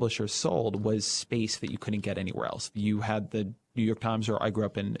big publishers sold was space that you couldn't get anywhere else. You had the New York Times, or I grew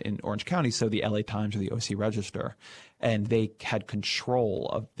up in Orange County, so the LA Times or the OC Register, and they had control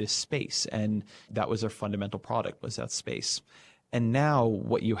of this space. And that was their fundamental product, was that space. And now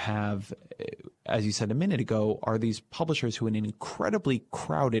what you have, as you said a minute ago, are these publishers who, in an incredibly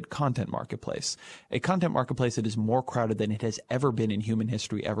crowded content marketplace, a content marketplace that is more crowded than it has ever been in human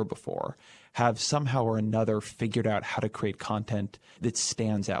history ever before, have somehow or another figured out how to create content that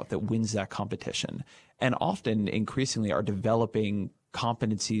stands out, that wins that competition, and often increasingly are developing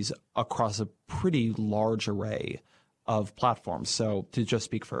competencies across a pretty large array of platforms. So to just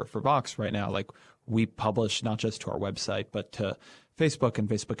speak for Vox right now, like, we publish not just to our website, but to Facebook and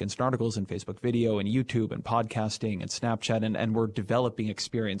Facebook Instant Articles and Facebook Video and YouTube and podcasting and Snapchat. And we're developing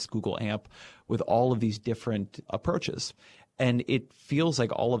experience, Google AMP, with all of these different approaches. And it feels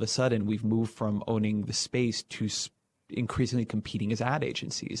like all of a sudden we've moved from owning the space to increasingly competing as ad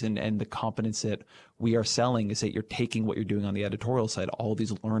agencies. And the competence that we are selling is that you're taking what you're doing on the editorial side, all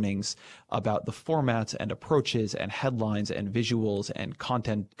these learnings about the formats and approaches and headlines and visuals and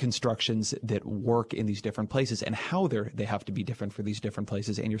content constructions that work in these different places and how they have to be different for these different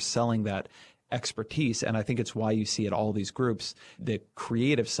places. And you're selling that expertise. And I think it's why you see at all these groups, the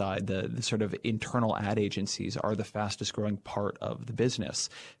creative side, the sort of internal ad agencies are the fastest growing part of the business.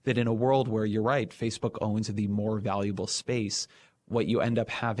 That in a world where, you're right, Facebook owns the more valuable space, what you end up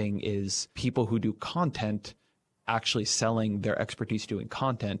having is people who do content actually selling their expertise doing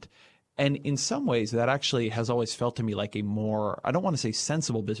content. And in some ways, that actually has always felt to me like a more, I don't want to say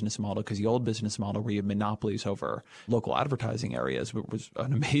sensible business model, because the old business model where you have monopolies over local advertising areas was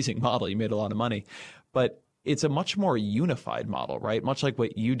an amazing model. You made a lot of money. But it's a much more unified model, right? Much like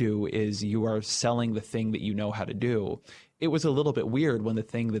what you do is you are selling the thing that you know how to do. It was a little bit weird when the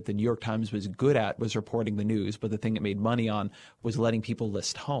thing that the New York Times was good at was reporting the news, but the thing it made money on was letting people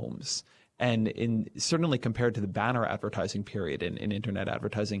list homes. And certainly compared to the banner advertising period in internet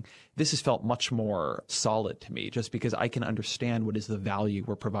advertising, this has felt much more solid to me, just because I can understand what is the value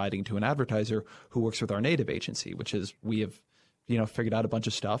we're providing to an advertiser who works with our native agency, which is we have figured out a bunch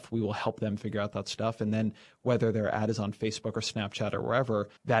of stuff. We will help them figure out that stuff. And then whether their ad is on Facebook or Snapchat or wherever,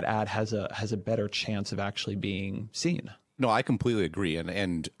 that ad has a better chance of actually being seen. No, I completely agree.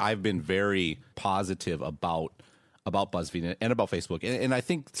 And I've been very positive about BuzzFeed and about Facebook. And I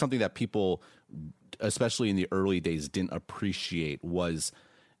think something that people, especially in the early days, didn't appreciate was,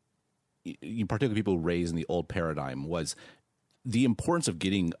 particularly people raised in the old paradigm, was the importance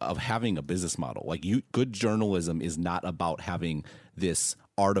of having a business model. Like, good journalism is not about having this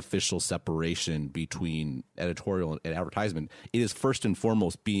artificial separation between editorial and advertisement. It is first and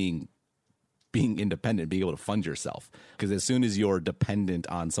foremost being independent, being able to fund yourself. Because as soon as you're dependent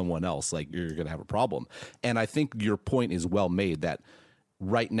on someone else, like, you're going to have a problem. And I think your point is well made that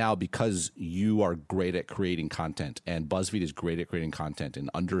right now, because you are great at creating content and BuzzFeed is great at creating content and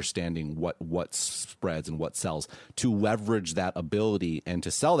understanding what spreads and what sells, to leverage that ability and to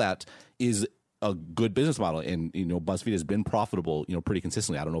sell that is a good business model. And, BuzzFeed has been profitable, pretty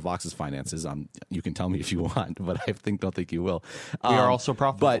consistently. I don't know Vox's finances. You can tell me if you want, but I don't think you will. We are also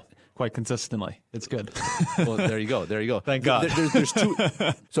profitable. But quite consistently. It's good. Well, there you go. Thank God. There's two.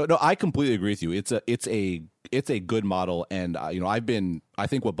 So no, I completely agree with you. It's a good model, and I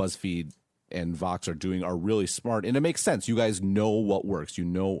think what BuzzFeed and Vox are doing are really smart, and it makes sense. You guys know what works. You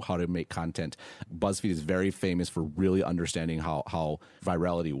know how to make content. BuzzFeed is very famous for really understanding how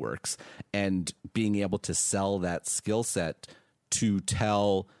virality works and being able to sell that skill set to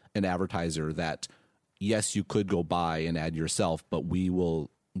tell an advertiser that, yes, you could go buy an ad yourself, but we will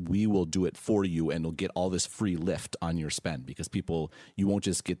do it for you, and you'll get all this free lift on your spend, because you won't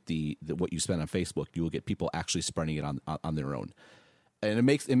just get the what you spend on Facebook. You will get people actually spreading it on their own. And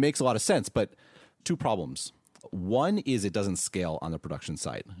it makes a lot of sense, but two problems. One is it doesn't scale on the production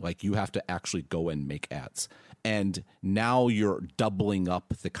side. Like, you have to actually go and make ads. And now you're doubling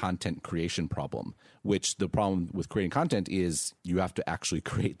up the content creation problem, which the problem with creating content is you have to actually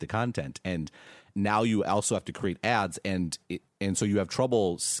create the content. And now you also have to create ads, and so you have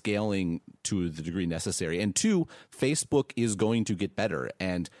trouble scaling to the degree necessary. And two, Facebook is going to get better,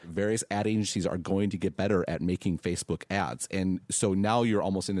 and various ad agencies are going to get better at making Facebook ads. And so now you're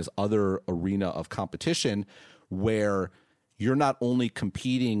almost in this other arena of competition where you're not only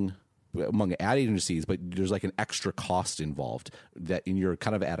competing among ad agencies, but there's like an extra cost involved, and you're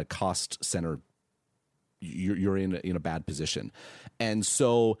kind of at a cost center. You're in a bad position. And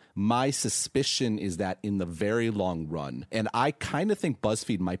so my suspicion is that in the very long run, and I kind of think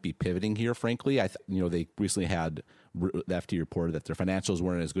BuzzFeed might be pivoting here, frankly. They recently had the FT reported that their financials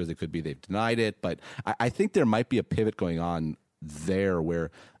weren't as good as they could be. They've denied it. But I think there might be a pivot going on there where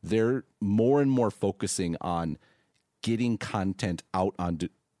they're more and more focusing on getting content out onto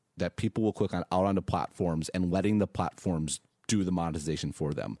that people will click on out onto platforms and letting the platforms do the monetization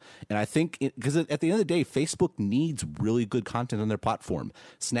for them. And I think because at the end of the day, Facebook needs really good content on their platform.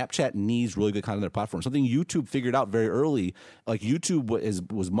 Snapchat needs really good content on their platform. Something YouTube figured out very early, like YouTube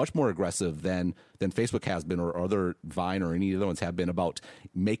was much more aggressive than Facebook has been, or other Vine or any other ones have been, about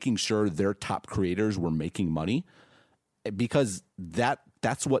making sure their top creators were making money, because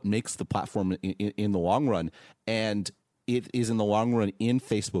that's what makes the platform in the long run. And it is in the long run in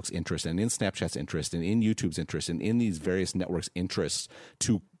Facebook's interest and in Snapchat's interest and in YouTube's interest and in these various networks' interests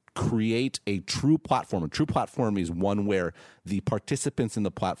to create a true platform. A true platform is one where the participants in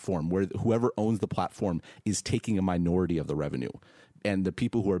the platform, where whoever owns the platform, is taking a minority of the revenue, and the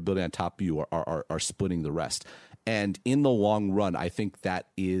people who are building on top of you are splitting the rest. And in the long run, I think that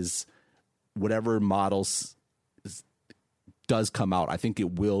is whatever models does come out, I think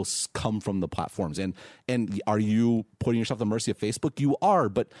it will come from the platforms. And are you putting yourself at the mercy of Facebook? You are,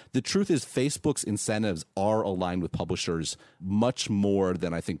 but the truth is Facebook's incentives are aligned with publishers much more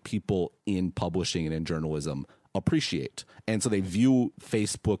than I think people in publishing and in journalism appreciate. And so they view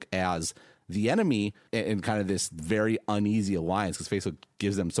Facebook as the enemy in kind of this very uneasy alliance, because Facebook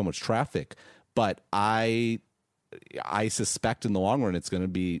gives them so much traffic. But I suspect in the long run it's going to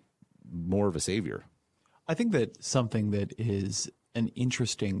be more of a savior. I think that something that is an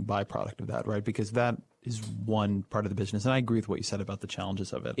interesting byproduct of that, right? Because that is one part of the business. And I agree with what you said about the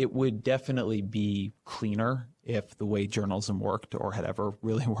challenges of it. It would definitely be cleaner if the way journalism worked, or had ever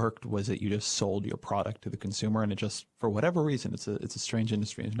really worked, was that you just sold your product to the consumer, and it just, for whatever reason, it's a strange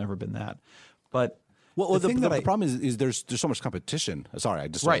industry. It's never been that. But the problem is there's so much competition. Sorry, I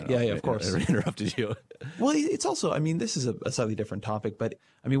just of course interrupted you. Well, it's also, I mean, this is a slightly different topic, but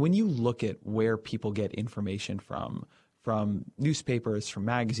I mean, when you look at where people get information from newspapers, from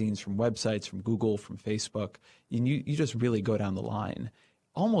magazines, from websites, from Google, from Facebook, and you just really go down the line.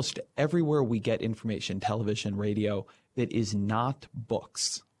 Almost everywhere we get information, television, radio, that is not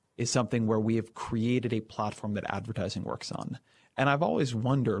books, is something where we have created a platform that advertising works on. And I've always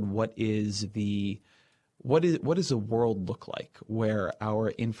wondered, what does the world look like where our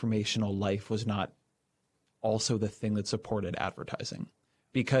informational life was not also the thing that supported advertising?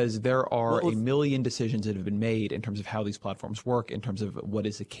 Because there are a million decisions that have been made in terms of how these platforms work, in terms of what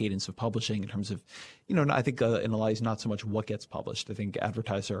is the cadence of publishing, in terms of, I think in a lot of ways, not so much what gets published. I think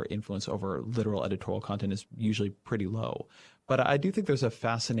advertiser influence over literal editorial content is usually pretty low. But I do think there's a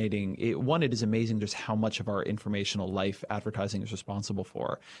fascinating, it is amazing just how much of our informational life advertising is responsible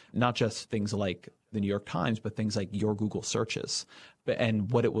for. Not just things like the New York Times, but things like your Google searches, and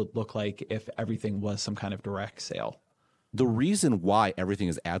what it would look like if everything was some kind of direct sale. The reason why everything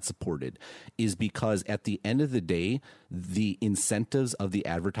is ad supported is because at the end of the day, the incentives of the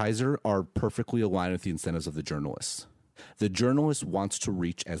advertiser are perfectly aligned with the incentives of the journalist. The journalist wants to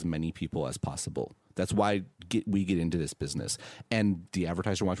reach as many people as possible. That's why we get into this business. And the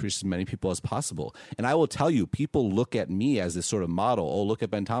advertiser wants to reach as many people as possible. And I will tell you, people look at me as this sort of model. Oh, look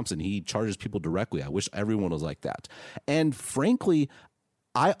at Ben Thompson. He charges people directly. I wish everyone was like that. And frankly,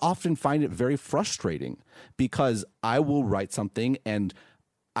 I often find it very frustrating, because I will write something and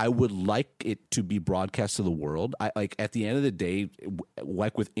I would like it to be broadcast to the world. Like at the end of the day,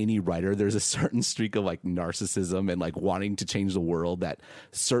 like with any writer, there's a certain streak of like narcissism and like wanting to change the world that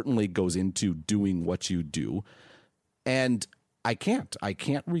certainly goes into doing what you do. And I can't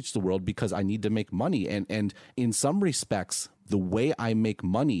reach the world because I need to make money. And in some respects, the way I make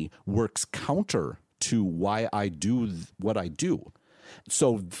money works counter to why I do what I do.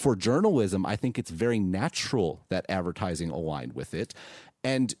 So for journalism, I think it's very natural that advertising aligned with it.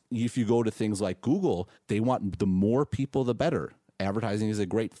 And if you go to things like Google, they want the more people, the better. Advertising is a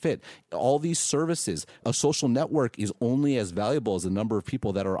great fit. All these services, a social network is only as valuable as the number of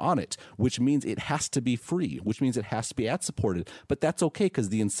people that are on it, which means it has to be free, which means it has to be ad supported. But that's okay because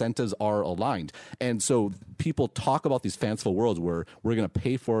the incentives are aligned. And so people talk about these fanciful worlds where we're going to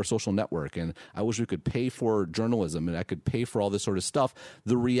pay for a social network, and I wish we could pay for journalism and I could pay for all this sort of stuff.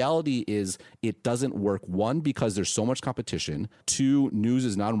 The reality is it doesn't work. One, because there's so much competition. Two, news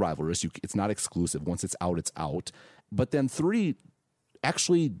is non-rivalrous. It's not exclusive. Once it's out, it's out. But then three,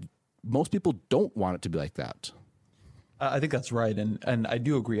 actually, most people don't want it to be like that. I think that's right. And I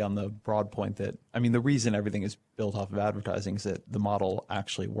do agree on the broad point that, I mean, the reason everything is built off of advertising is that the model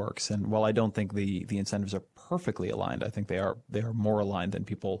actually works. And while I don't think the incentives are perfectly aligned, I think they are more aligned than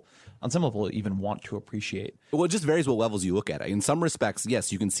people on some level even want to appreciate. Well, it just varies what levels you look at it. In some respects,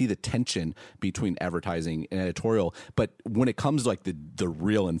 yes, you can see the tension between advertising and editorial. But when it comes to like the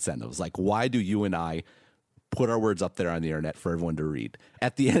real incentives, like why do you and I put our words up there on the internet for everyone to read?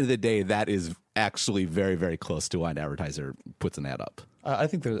 At the end of the day, that is actually very, very close to why an advertiser puts an ad up. I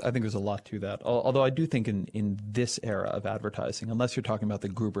think there's a lot to that. Although I do think in this era of advertising, unless you're talking about the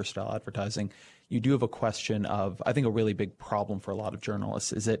Gruber style advertising, you do have a question of, I think a really big problem for a lot of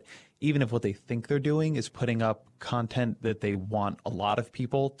journalists is that even if what they think they're doing is putting up content that they want a lot of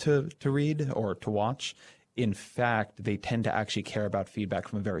people to read or to watch, in fact, they tend to actually care about feedback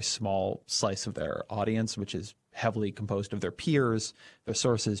from a very small slice of their audience, which is heavily composed of their peers, their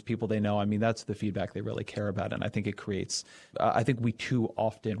sources, people they know. I mean, that's the feedback they really care about. And I think it creates, I think we too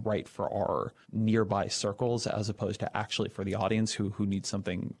often write for our nearby circles as opposed to actually for the audience who needs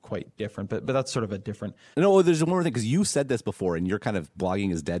something quite different. But that's sort of a different. No, there's one more thing, because you said this before in your kind of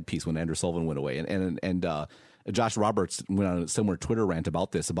blogging is dead piece when Andrew Sullivan went away. And Josh Roberts went on a similar Twitter rant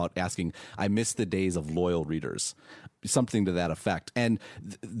about this, about asking, I miss the days of loyal readers, something to that effect. And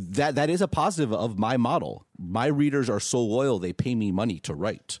that is a positive of my model. My readers are so loyal, they pay me money to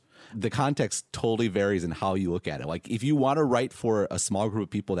write. The context totally varies in how you look at it. Like if you want to write for a small group of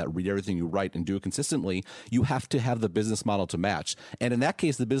people that read everything you write and do it consistently, you have to have the business model to match. And in that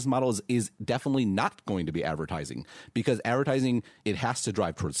case, the business model is definitely not going to be advertising, because advertising, it has to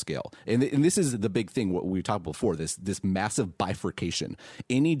drive towards scale. And this is the big thing, what we talked before, this massive bifurcation.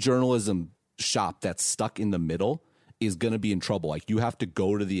 Any journalism shop that's stuck in the middle is going to be in trouble. Like you have to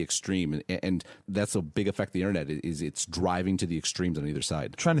go to the extreme, and that's a big effect of the internet, is it's driving to the extremes on either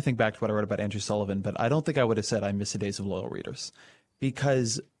side. Trying to think back to what I wrote about Andrew Sullivan, but I don't think I would have said I miss the days of loyal readers,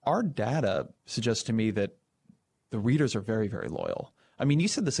 because our data suggests to me that the readers are very, very loyal. I mean, you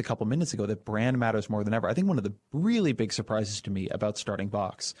said this a couple minutes ago, that brand matters more than ever. I think one of the really big surprises to me about starting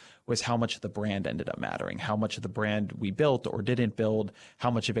Vox was how much the brand ended up mattering, how much of the brand we built or didn't build,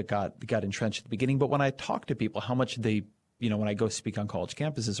 how much of it got entrenched at the beginning. But when I talk to people, how much they, when I go speak on college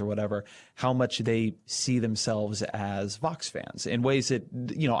campuses or whatever, how much they see themselves as Vox fans in ways that,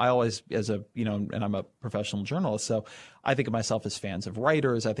 I always, and I'm a professional journalist, so I think of myself as fans of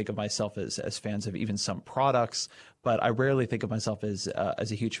writers. I think of myself as fans of even some products, but I rarely think of myself as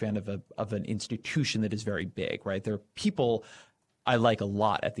a huge fan of an institution that is very big, right? There are people I like a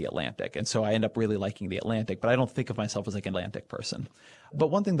lot at The Atlantic, and so I end up really liking The Atlantic, but I don't think of myself as like an Atlantic person. But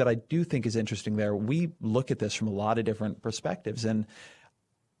one thing that I do think is interesting there, we look at this from a lot of different perspectives, and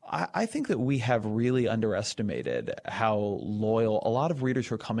I think that we have really underestimated how loyal a lot of readers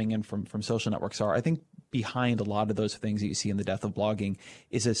who are coming in from social networks are. I think behind a lot of those things that you see in the death of blogging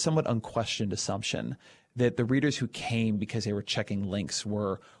is a somewhat unquestioned assumption that the readers who came because they were checking links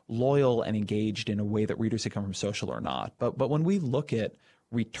were loyal and engaged in a way that readers who come from social are not. But when we look at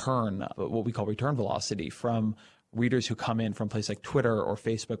return, what we call return velocity from readers who come in from places like Twitter or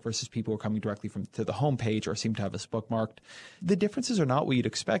Facebook versus people who are coming directly to the homepage or seem to have us bookmarked, the differences are not what you'd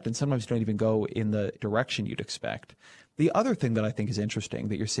expect, and sometimes don't even go in the direction you'd expect. The other thing that I think is interesting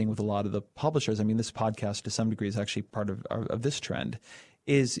that you're seeing with a lot of the publishers, I mean, this podcast to some degree is actually part of this trend,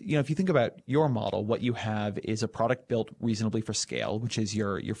 is, if you think about your model, what you have is a product built reasonably for scale, which is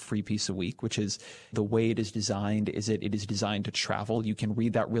your free piece a week, which is the way it is designed, it is designed to travel. You can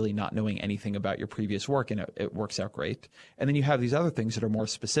read that really not knowing anything about your previous work, and it works out great. And then you have these other things that are more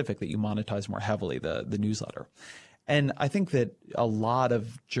specific that you monetize more heavily, the newsletter. And I think that a lot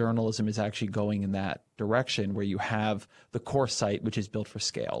of journalism is actually going in that direction, where you have the core site, which is built for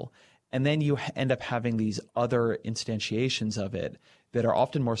scale, and then you end up having these other instantiations of it that are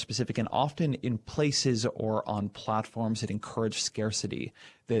often more specific and often in places or on platforms that encourage scarcity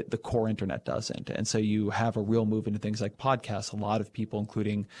that the core internet doesn't. And so you have a real move into things like podcasts. A lot of people,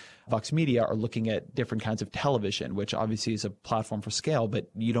 including Vox Media, are looking at different kinds of television, which obviously is a platform for scale, but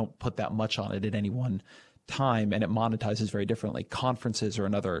you don't put that much on it at any one time, and it monetizes very differently. Conferences are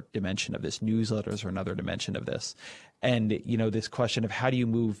another dimension of this. Newsletters are another dimension of this. And, you know, this question of how do you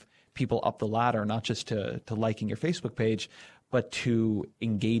move people up the ladder, not just to liking your Facebook page, but to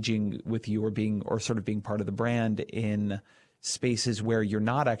engaging with you or sort of being part of the brand in spaces where you're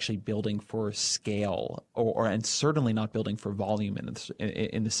not actually building for scale and certainly not building for volume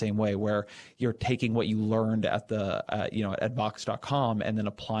in the same way, where you're taking what you learned at at Vox.com and then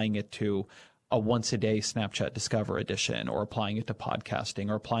applying it to a once a day Snapchat Discover edition, or applying it to podcasting,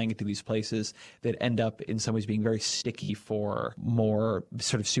 or applying it to these places that end up in some ways being very sticky for more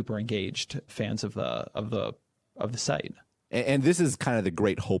sort of super engaged fans of the site. And this is kind of the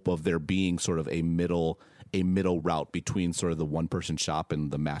great hope of there being sort of a middle route between sort of the one-person shop and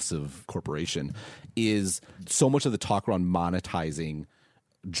the massive corporation. Is so much of the talk around monetizing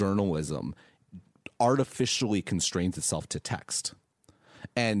journalism artificially constrains itself to text.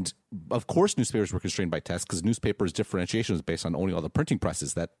 And of course, newspapers were constrained by text, because newspapers' differentiation is based on owning all the printing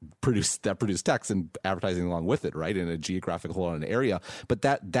presses that produce text and advertising along with it, right, in a geographical or an area. But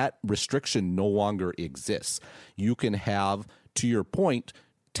that restriction no longer exists. You can have, to your point,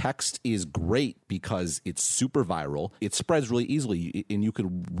 text is great because it's super viral. It spreads really easily, and you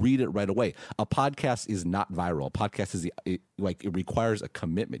can read it right away. A podcast is not viral. A podcast is it requires a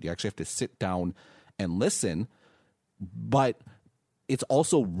commitment. You actually have to sit down and listen, but it's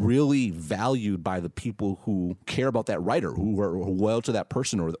also really valued by the people who care about that writer, who are loyal to that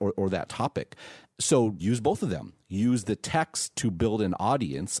person or that topic. So use both of them. Use the text to build an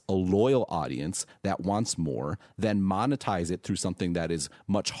audience, a loyal audience that wants more, then monetize it through something that is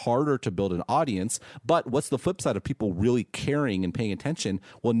much harder to build an audience. But what's the flip side of people really caring and paying attention?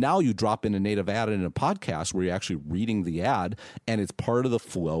 Well, now you drop in a native ad in a podcast where you're actually reading the ad, and it's part of the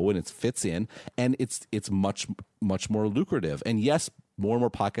flow and it fits in, and it's much, much more lucrative. And yes, more and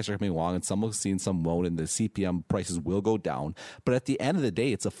more podcasts are coming along, and some have seen some loan, and the CPM prices will go down. But at the end of the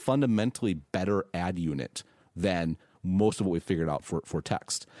day, it's a fundamentally better ad unit than most of what we figured out for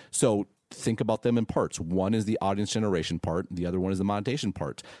text. So think about them in parts. One is the audience generation part. The other one is the monetization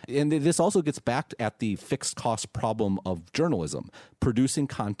part. And this also gets back at the fixed cost problem of journalism. Producing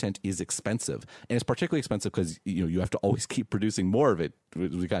content is expensive, and it's particularly expensive because you have to always keep producing more of it,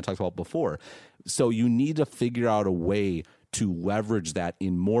 as we kind of talked about before. So you need to figure out a way to leverage that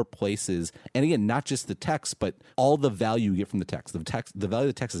in more places. And again, not just the text, but all the value you get from the text. The value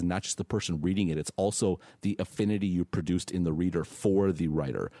of the text is not just the person reading it. It's also the affinity you produced in the reader for the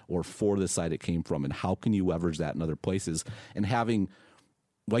writer or for the site it came from. And how can you leverage that in other places? And having,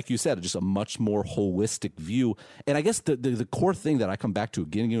 like you said, just a much more holistic view. And I guess the core thing that I come back to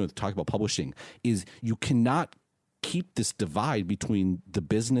again, talking about publishing, is you cannot keep this divide between the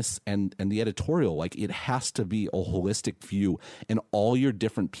business and the editorial. Like, it has to be a holistic view, and all your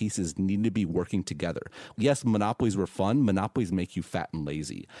different pieces need to be working together. Yes, monopolies were fun. Monopolies make you fat and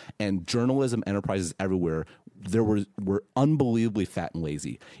lazy. And journalism enterprises everywhere were unbelievably fat and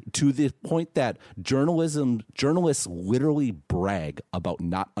lazy, to the point that journalists literally brag about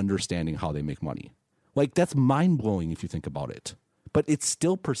not understanding how they make money. Like, that's mind-blowing if you think about it. But it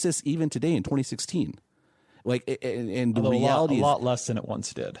still persists even today in 2016. Like, and the reality a lot less than it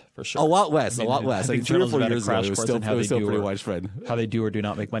once did, for sure. A lot less. Like 3 or 4 years ago, it was still pretty widespread. How they do or do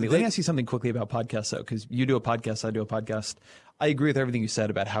not make money. Let me ask you something quickly about podcasts, though, because you do a podcast, I do a podcast. I agree with everything you said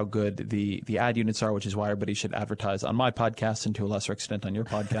about how good the ad units are, which is why everybody should advertise on my podcast and to a lesser extent on your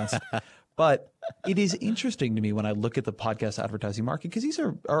podcast. But it is interesting to me when I look at the podcast advertising market, because these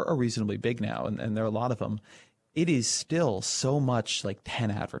are reasonably big now, and there are a lot of them. It is still so much like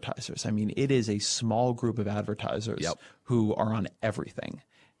 10 advertisers. I mean, it is a small group of advertisers who are on everything.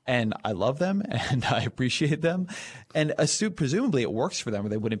 And I love them and I appreciate them. And presumably it works for them or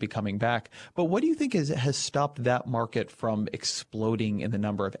they wouldn't be coming back. But what do you think has stopped that market from exploding in the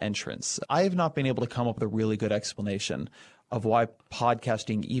number of entrants? I have not been able to come up with a really good explanation of why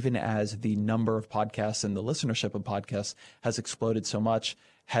podcasting, even as the number of podcasts and the listenership of podcasts has exploded so much,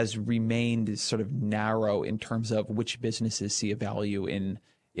 has remained sort of narrow in terms of which businesses see a value in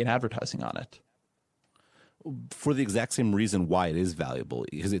advertising on it. For the exact same reason why it is valuable,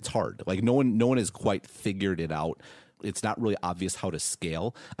 because it's hard. Like, no one has quite figured it out it's not really obvious how to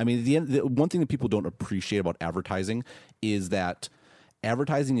scale. I mean, the one thing that people don't appreciate about advertising is that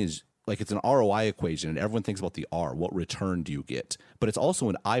advertising is like, it's an ROI equation, and everyone thinks about the R, what return do you get? But it's also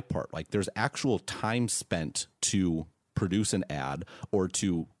an I part. Like, there's actual time spent to produce an ad or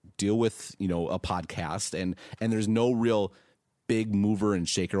to deal with, you know, a podcast, and there's no real big mover and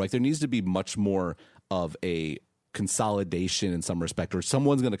shaker. Like, there needs to be much more of a consolidation in some respect, or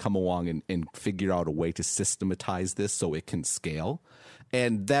someone's going to come along and figure out a way to systematize this so it can scale.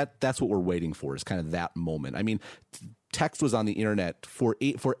 And that's what we're waiting for, is kind of that moment. I mean, text was on the internet for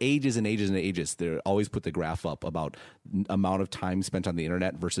ages and ages and ages. They always put the graph up about amount of time spent on the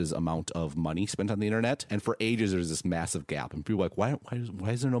internet versus amount of money spent on the internet. And for ages, there's this massive gap. And people are like,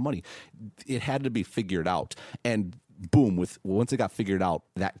 why is there no money? It had to be figured out. And boom, once it got figured out,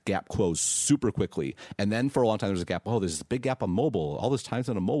 that gap closed super quickly. And then for a long time, there was a gap. Oh, there's this big gap on mobile. All this time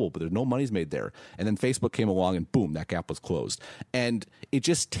spent on mobile, but there's no money's made there. And then Facebook came along, and boom, that gap was closed. And it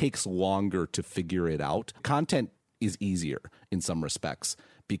just takes longer to figure it out. Content is easier in some respects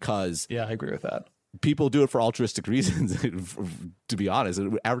because I agree with that. People do it for altruistic reasons. To be honest,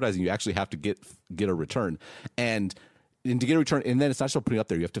 advertising, you actually have to get a return, and to get a return, and then it's not just putting it up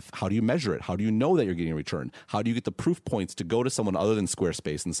there. You have to, how do you measure it? How do you know that you're getting a return? How do you get the proof points to go to someone other than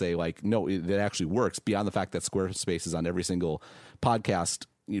Squarespace and say, like, no, it actually works, beyond the fact that Squarespace is on every single podcast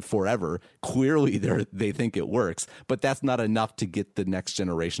forever? Clearly they think it works, but that's not enough to get the next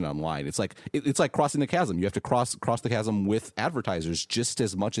generation online. It's like crossing the chasm. You have to cross the chasm with advertisers just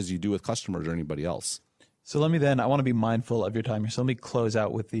as much as you do with customers or anybody else. So I want to be mindful of your time here. So let me close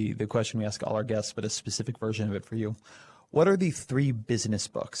out with the question we ask all our guests, but a specific version of it for you. What are the 3 business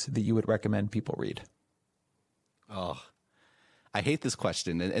books that you would recommend people read? Oh, I hate this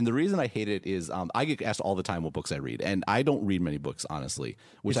question. And the reason I hate it is I get asked all the time what books I read. And I don't read many books, honestly.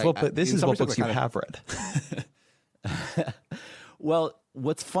 But this is what books you have read. Well,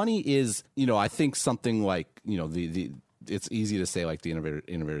 what's funny is, you know, I think something like, you know, it's easy to say like the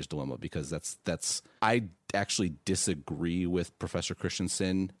Innovator's Dilemma, because that's I actually disagree with Professor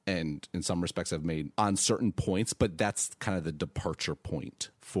Christensen, and in some respects I've made on certain points, but that's kind of the departure point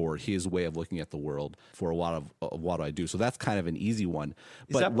for his way of looking at the world for a lot of what I do. So that's kind of an easy one.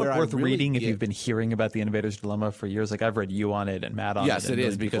 Is that book worth reading if you've been hearing about the Innovator's Dilemma for years? Like, I've read you on it and Matt on it. Yes, it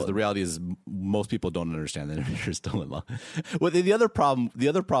is, because the reality is most people don't understand the Innovator's Dilemma. Well, the other problem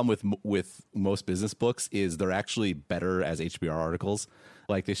with most business books is they're actually better as HBR articles.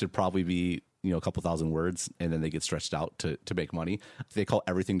 Like, they should probably be, you know, a couple thousand words, and then they get stretched out to make money. They call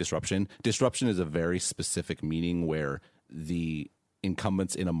everything disruption. Disruption is a very specific meaning where the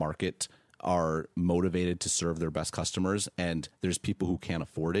incumbents in a market are motivated to serve their best customers, and there's people who can't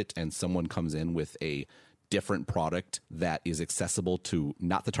afford it, and someone comes in with a different product that is accessible to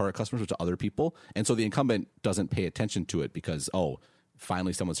not the target customers, but to other people. And so the incumbent doesn't pay attention to it because,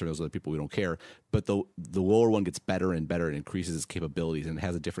 finally someone serves those other people, we don't care. But the lower one gets better and better and increases its capabilities and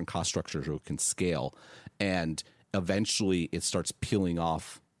has a different cost structure so it can scale. And eventually it starts peeling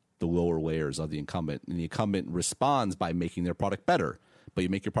off the lower layers of the incumbent. And the incumbent responds by making their product better. But you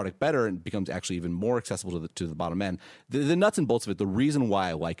make your product better and it becomes actually even more accessible to the bottom end. The nuts and bolts of it, the reason why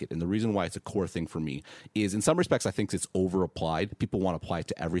I like it and the reason why it's a core thing for me is, in some respects, I think it's over applied. People want to apply it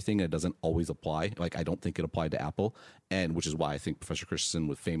to everything, and it doesn't always apply. Like, I don't think it applied to Apple, and which is why I think Professor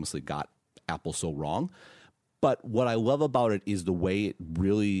Christensen famously got Apple so wrong. But what I love about it is the way it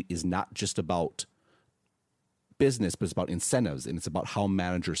really is not just about business, but it's about incentives, and it's about how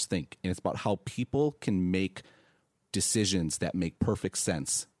managers think, and it's about how people can make decisions that make perfect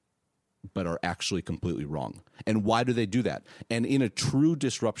sense but are actually completely wrong. And why do they do that? And in a true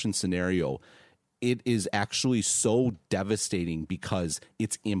disruption scenario, it is actually so devastating because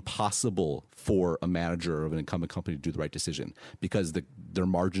it's impossible for a manager of an incumbent company to do the right decision, because their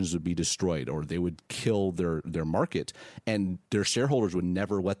margins would be destroyed, or they would kill their market, and their shareholders would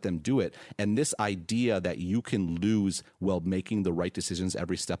never let them do it. And this idea that you can lose while making the right decisions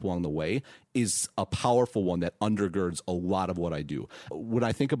every step along the way is a powerful one that undergirds a lot of what I do. When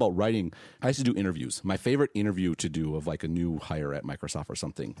I think about writing, I used to do interviews. My favorite interview to do of like a new hire at Microsoft or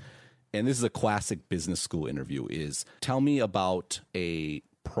something, and this is a classic business school interview, is tell me about a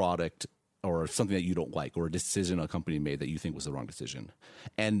product or something that you don't like, or a decision a company made that you think was the wrong decision.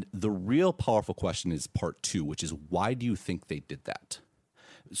 And the real powerful question is part 2, which is, why do you think they did that?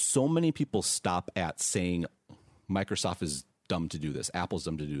 So many people stop at saying Microsoft is dumb to do this, Apple's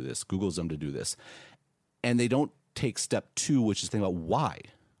dumb to do this, Google's dumb to do this. And they don't take step 2, which is think about why.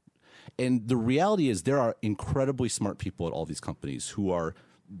 And the reality is there are incredibly smart people at all these companies who are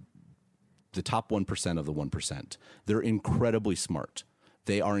the top 1% of the 1%. They're incredibly smart.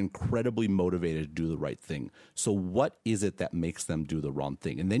 They are incredibly motivated to do the right thing. So what is it that makes them do the wrong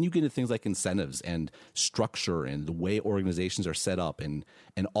thing? And then you get into things like incentives and structure and the way organizations are set up and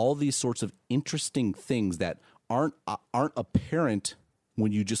all these sorts of interesting things that aren't apparent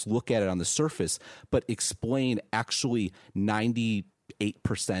when you just look at it on the surface, but explain actually 98%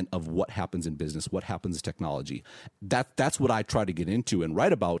 of what happens in business, what happens in technology. That's what I try to get into and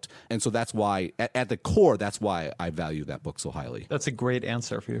write about. And so that's why, at the core, that's why I value that book so highly. That's a great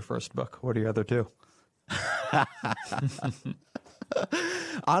answer for your first book. What are your other two?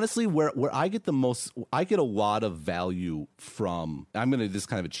 Honestly, where I get the most, I get a lot of value from, this is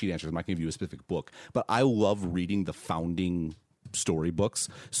kind of a cheat answer. I'm not going to give you a specific book, but I love reading the founding storybooks.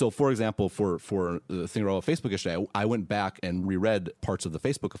 So, for example, for the thing about Facebook yesterday, I went back and reread parts of the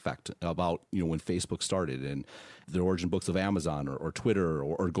Facebook Effect about when Facebook started and the origin books of Amazon or Twitter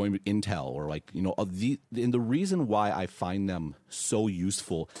or going to Intel or and the reason why I find them so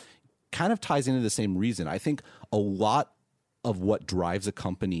useful kind of ties into the same reason. I think a lot of what drives a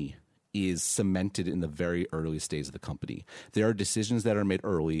company is cemented in the very early stages of the company. There are decisions that are made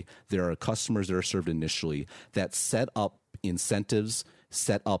early. There are customers that are served initially that set up incentives,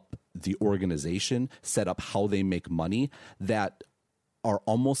 set up the organization, set up how they make money that are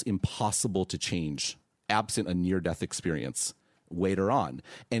almost impossible to change absent a near-death experience later on.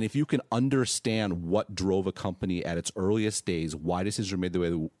 And if you can understand what drove a company at its earliest days, why decisions were made the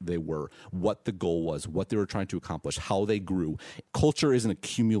way they were, what the goal was, what they were trying to accomplish, how they grew. Culture is an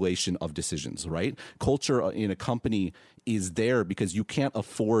accumulation of decisions, right? Culture in a company is there because you can't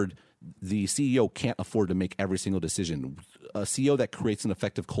afford, the CEO can't afford to make every single decision. A CEO that creates an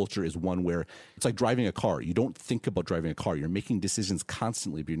effective culture is one where it's like driving a car. You don't think about driving a car. You're making decisions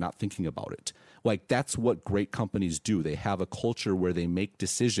constantly, but you're not thinking about it. Like, that's what great companies do. They have a culture where they make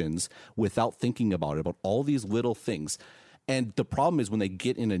decisions without thinking about it, about all these little things. And the problem is when they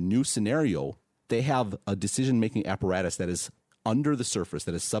get in a new scenario, they have a decision-making apparatus that is under the surface,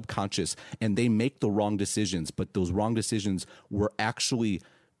 that is subconscious, and they make the wrong decisions, but those wrong decisions were actually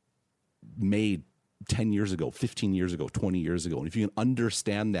made 10 years ago, 15 years ago, 20 years ago. And if you can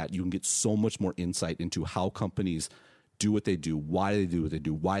understand that, you can get so much more insight into how companies do what they do, why they do what they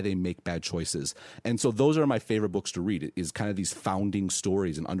do, why they make bad choices. And so those are my favorite books to read, is kind of these founding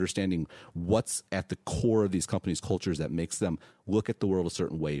stories and understanding what's at the core of these companies' cultures that makes them look at the world a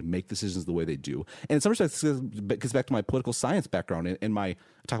certain way, make decisions the way they do. And in some respects, it gets back to my political science background and my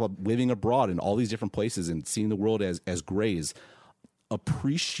talk about living abroad in all these different places and seeing the world as grays,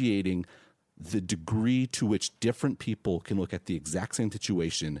 appreciating the degree to which different people can look at the exact same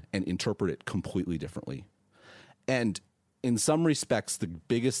situation and interpret it completely differently. And in some respects, the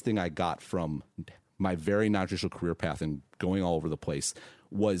biggest thing I got from my very non-traditional career path and going all over the place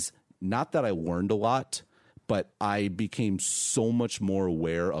was not that I learned a lot, but I became so much more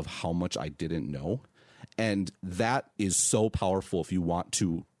aware of how much I didn't know. And that is so powerful if you want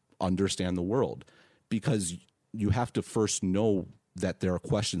to understand the world, because you have to first know that there are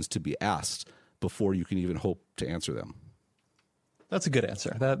questions to be asked before you can even hope to answer them. That's a good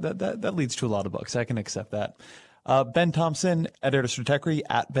answer. That leads to a lot of books. I can accept that. Ben Thompson, editor of Stratechery,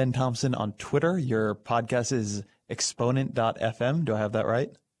 at Ben Thompson on Twitter. Your podcast is Exponent.fm. Do I have that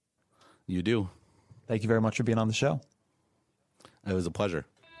right? You do. Thank you very much for being on the show. It was a pleasure.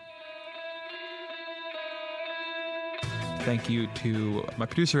 Thank you to my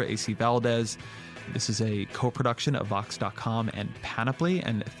producer, AC Valdez. This is a co-production of Vox.com and Panoply.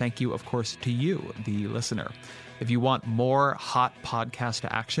 And thank you, of course, to you, the listener. If you want more hot podcast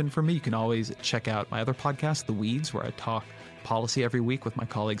action from me, you can always check out my other podcast, The Weeds, where I talk policy every week with my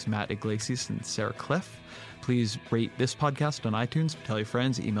colleagues Matt Iglesias and Sarah Cliff. Please rate this podcast on iTunes. Tell your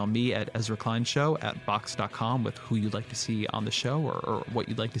friends. Email me at EzraKleinShow@Vox.com with who you'd like to see on the show or what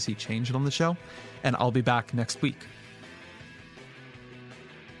you'd like to see changed on the show. And I'll be back next week.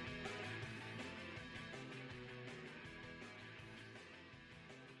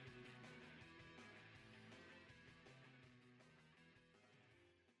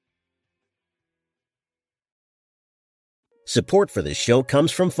 Support for this show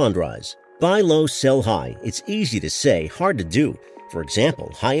comes from Fundrise. Buy low, sell high. It's easy to say, hard to do. For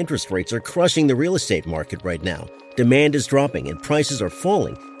example, high interest rates are crushing the real estate market right now. Demand is dropping and prices are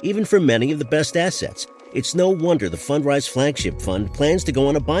falling, even for many of the best assets. It's no wonder the Fundrise Flagship Fund plans to go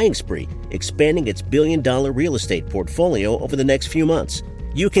on a buying spree, expanding its billion-dollar real estate portfolio over the next few months.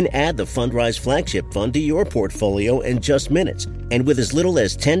 You can add the Fundrise Flagship Fund to your portfolio in just minutes, and with as little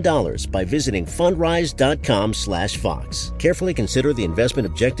as $10 by visiting fundrise.com/Fox. Carefully consider the investment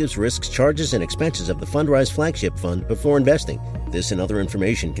objectives, risks, charges, and expenses of the Fundrise Flagship Fund before investing. This and other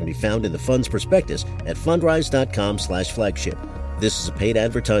information can be found in the fund's prospectus at fundrise.com/flagship. This is a paid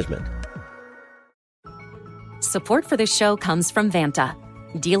advertisement. Support for this show comes from Vanta.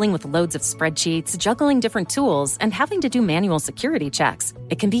 Dealing with loads of spreadsheets, juggling different tools, and having to do manual security checks,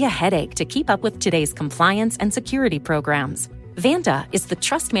 it can be a headache to keep up with today's compliance and security programs. Vanta is the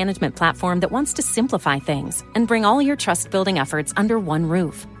trust management platform that wants to simplify things and bring all your trust-building efforts under one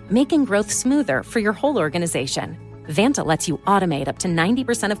roof, making growth smoother for your whole organization. Vanta lets you automate up to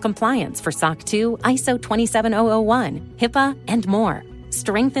 90% of compliance for SOC 2, ISO 27001, HIPAA, and more.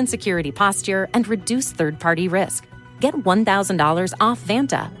 Strengthen security posture and reduce third-party risk. Get $1,000 off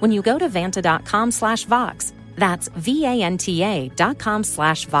Vanta when you go to vanta.com/Vox. That's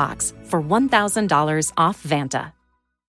VANTA.com/Vox for $1,000 off Vanta.